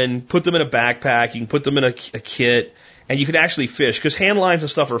 You can put them in a backpack. You can put them in a kit. And you can actually fish, because hand lines and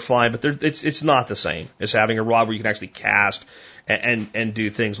stuff are fine, but it's not the same as having a rod where you can actually cast and do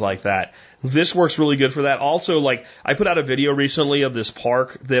things like that. This works really good for that. Also, like, I put out a video recently of this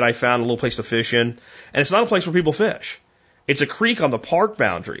park that I found a little place to fish in, and it's not a place where people fish. It's a creek on the park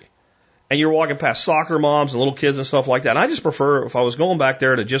boundary. And you're walking past soccer moms and little kids and stuff like that. And I just prefer, if I was going back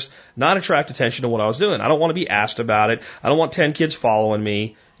there, to just not attract attention to what I was doing. I don't want to be asked about it. I don't want 10 kids following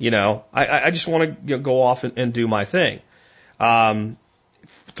me. You know, I just want to go off and do my thing.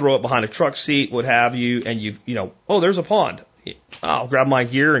 Throw it behind a truck seat, what have you, and oh, there's a pond. I'll grab my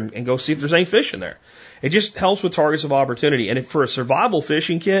gear and go see if there's any fish in there. It just helps with targets of opportunity. And for a survival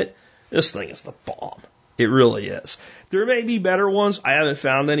fishing kit, this thing is the bomb. It really is. There may be better ones. I haven't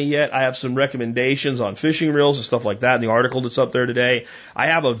found any yet. I have some recommendations on fishing reels and stuff like that in the article that's up there today. I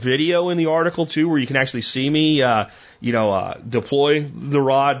have a video in the article too where you can actually see me, deploy the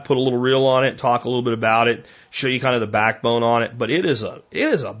rod, put a little reel on it, talk a little bit about it, show you kind of the backbone on it. But it is a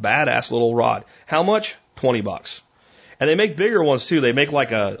badass little rod. How much? $20. And they make bigger ones too. They make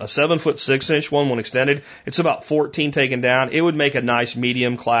like a 7-foot 6-inch one when extended. It's about 14 taken down. It would make a nice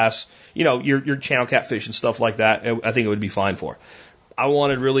medium class, your channel catfish and stuff like that. I think it would be fine for. I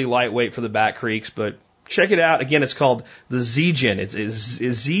wanted really lightweight for the back creeks, but check it out. Again, it's called the Zijin. It's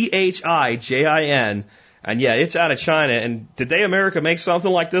Zijin. And yeah, it's out of China. And today America makes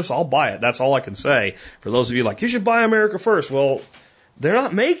something like this, I'll buy it. That's all I can say. For those of you like, you should buy America first. Well, they're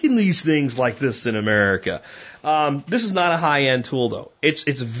not making these things like this in America. This is not a high-end tool, though. It's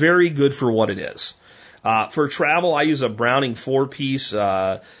very good for what it is. For travel, I use a Browning 4-piece,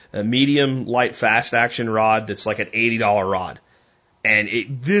 a medium, light, fast-action rod that's like an $80 rod.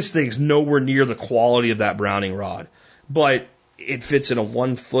 And this thing's nowhere near the quality of that Browning rod. But it fits in a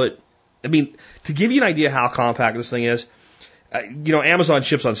 1-foot. I mean, to give you an idea how compact this thing is, Amazon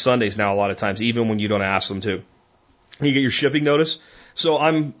ships on Sundays now a lot of times, even when you don't ask them to. You get your shipping notice. So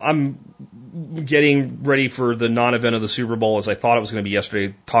I'm getting ready for the non-event of the Super Bowl as I thought it was going to be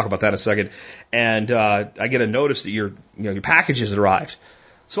yesterday. Talk about that in a second. And I get a notice that your package has arrived.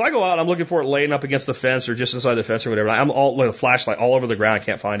 So I go out, I'm looking for it laying up against the fence or just inside the fence or whatever. I'm all with a flashlight all over the ground. I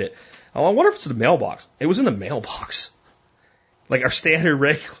can't find it. I wonder if it's in the mailbox. It was in the mailbox. Like our standard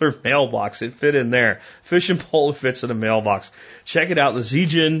regular mailbox. It fit in there. Fishing pole fits in a mailbox. Check it out. The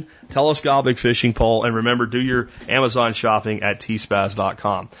Zijin telescopic fishing pole. And remember, do your Amazon shopping at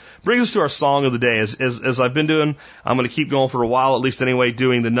tspaz.com. Brings us to our song of the day. As I've been doing, I'm going to keep going for a while, at least anyway,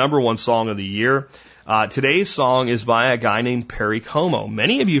 doing the #1 song of the year. Today's song is by a guy named Perry Como.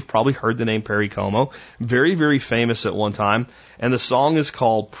 Many of you have probably heard the name Perry Como. Very, very famous at one time. And the song is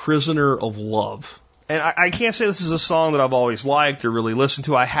called Prisoner of Love. And I can't say this is a song that I've always liked or really listened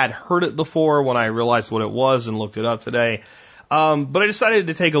to. I had heard it before when I realized what it was and looked it up today. But I decided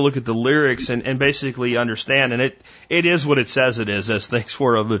to take a look at the lyrics and basically understand. And it is what it says it is, as things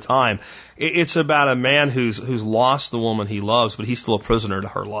were of the time. It's about a man who's lost the woman he loves, but he's still a prisoner to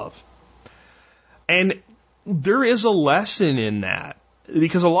her love. And there is a lesson in that,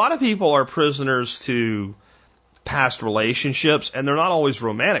 because a lot of people are prisoners to past relationships, and they're not always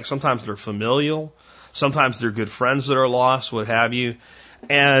romantic. Sometimes they're familial. Sometimes they're good friends that are lost, what have you.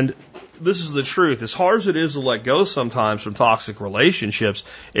 And this is the truth. As hard as it is to let go sometimes from toxic relationships,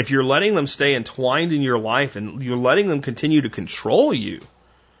 if you're letting them stay entwined in your life and you're letting them continue to control you,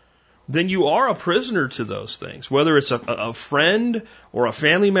 then you are a prisoner to those things. Whether it's a friend or a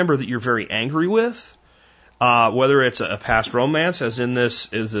family member that you're very angry with, whether it's a past romance, as in this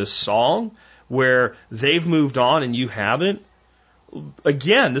song, where they've moved on and you haven't.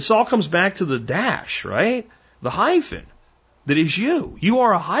 Again, this all comes back to the dash, right? The hyphen that is you. You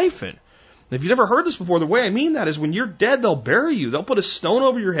are a hyphen. If you've never heard this before, the way I mean that is when you're dead, they'll bury you. They'll put a stone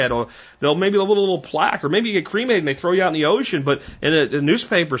over your head, or they'll maybe put a little plaque, or maybe you get cremated and they throw you out in the ocean, but in a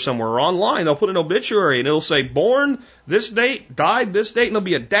newspaper somewhere or online, they'll put an obituary and it'll say, born this date, died this date, and there'll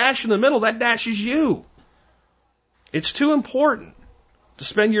be a dash in the middle. That dash is you. It's too important to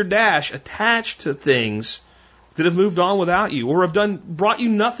spend your dash attached to things that have moved on without you or have brought you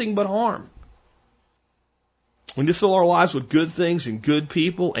nothing but harm. We need to fill our lives with good things and good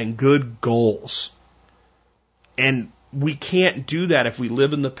people and good goals. And we can't do that if we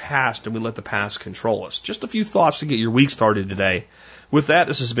live in the past and we let the past control us. Just a few thoughts to get your week started today. With that,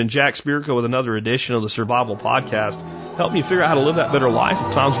 this has been Jack Spirko with another edition of the Survival Podcast, helping you figure out how to live that better life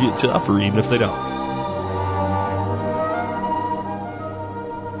if times get tough or even if they don't.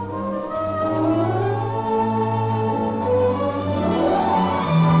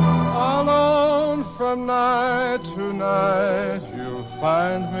 From night to night you'll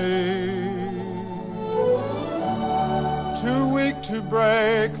find me too weak to break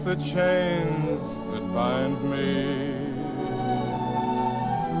break the chains that bind me.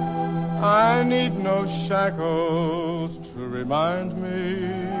 I need no shackles to remind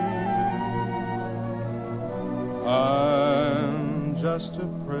me I'm just a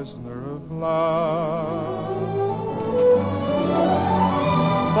prisoner of love.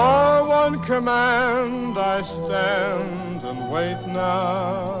 For one command I stand and wait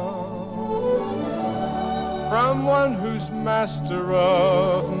now, from one who's master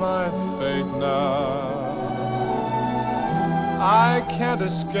of my fate now. I can't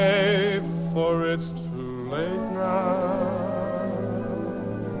escape, for it's too late now.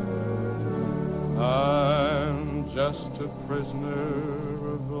 I'm just a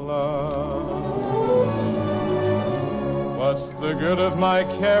prisoner of love. What's the good of my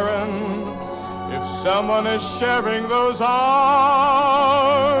caring if someone is sharing those arms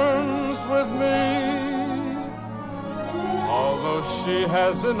with me? Although she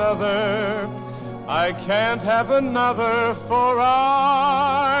has another, I can't have another, for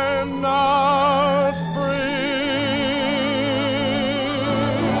I'm not free.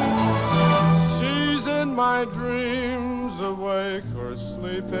 She's in my dreams, awake or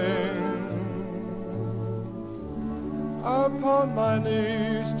sleeping. Upon my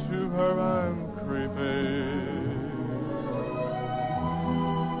knees to her I'm creeping.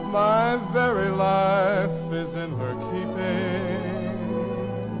 My very life is in her keeping.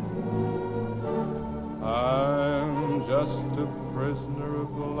 I'm just a prisoner of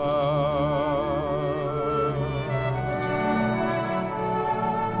love.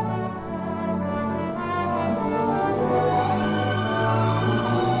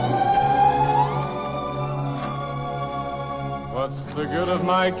 What's the good of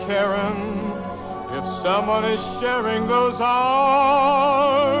my caring if someone is sharing those arms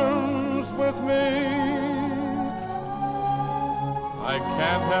with me? I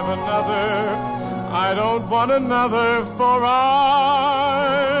can't have another, I don't want another, for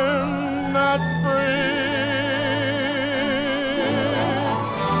I'm not free.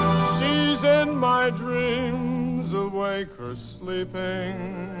 She's in my dreams, awake or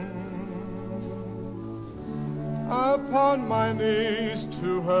sleeping. Upon my knees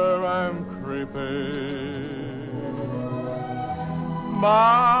to her I'm creeping.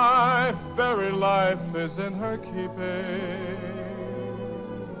 My very life is in her keeping.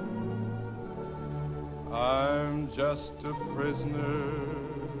 I'm just a prisoner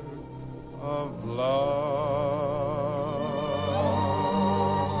of love.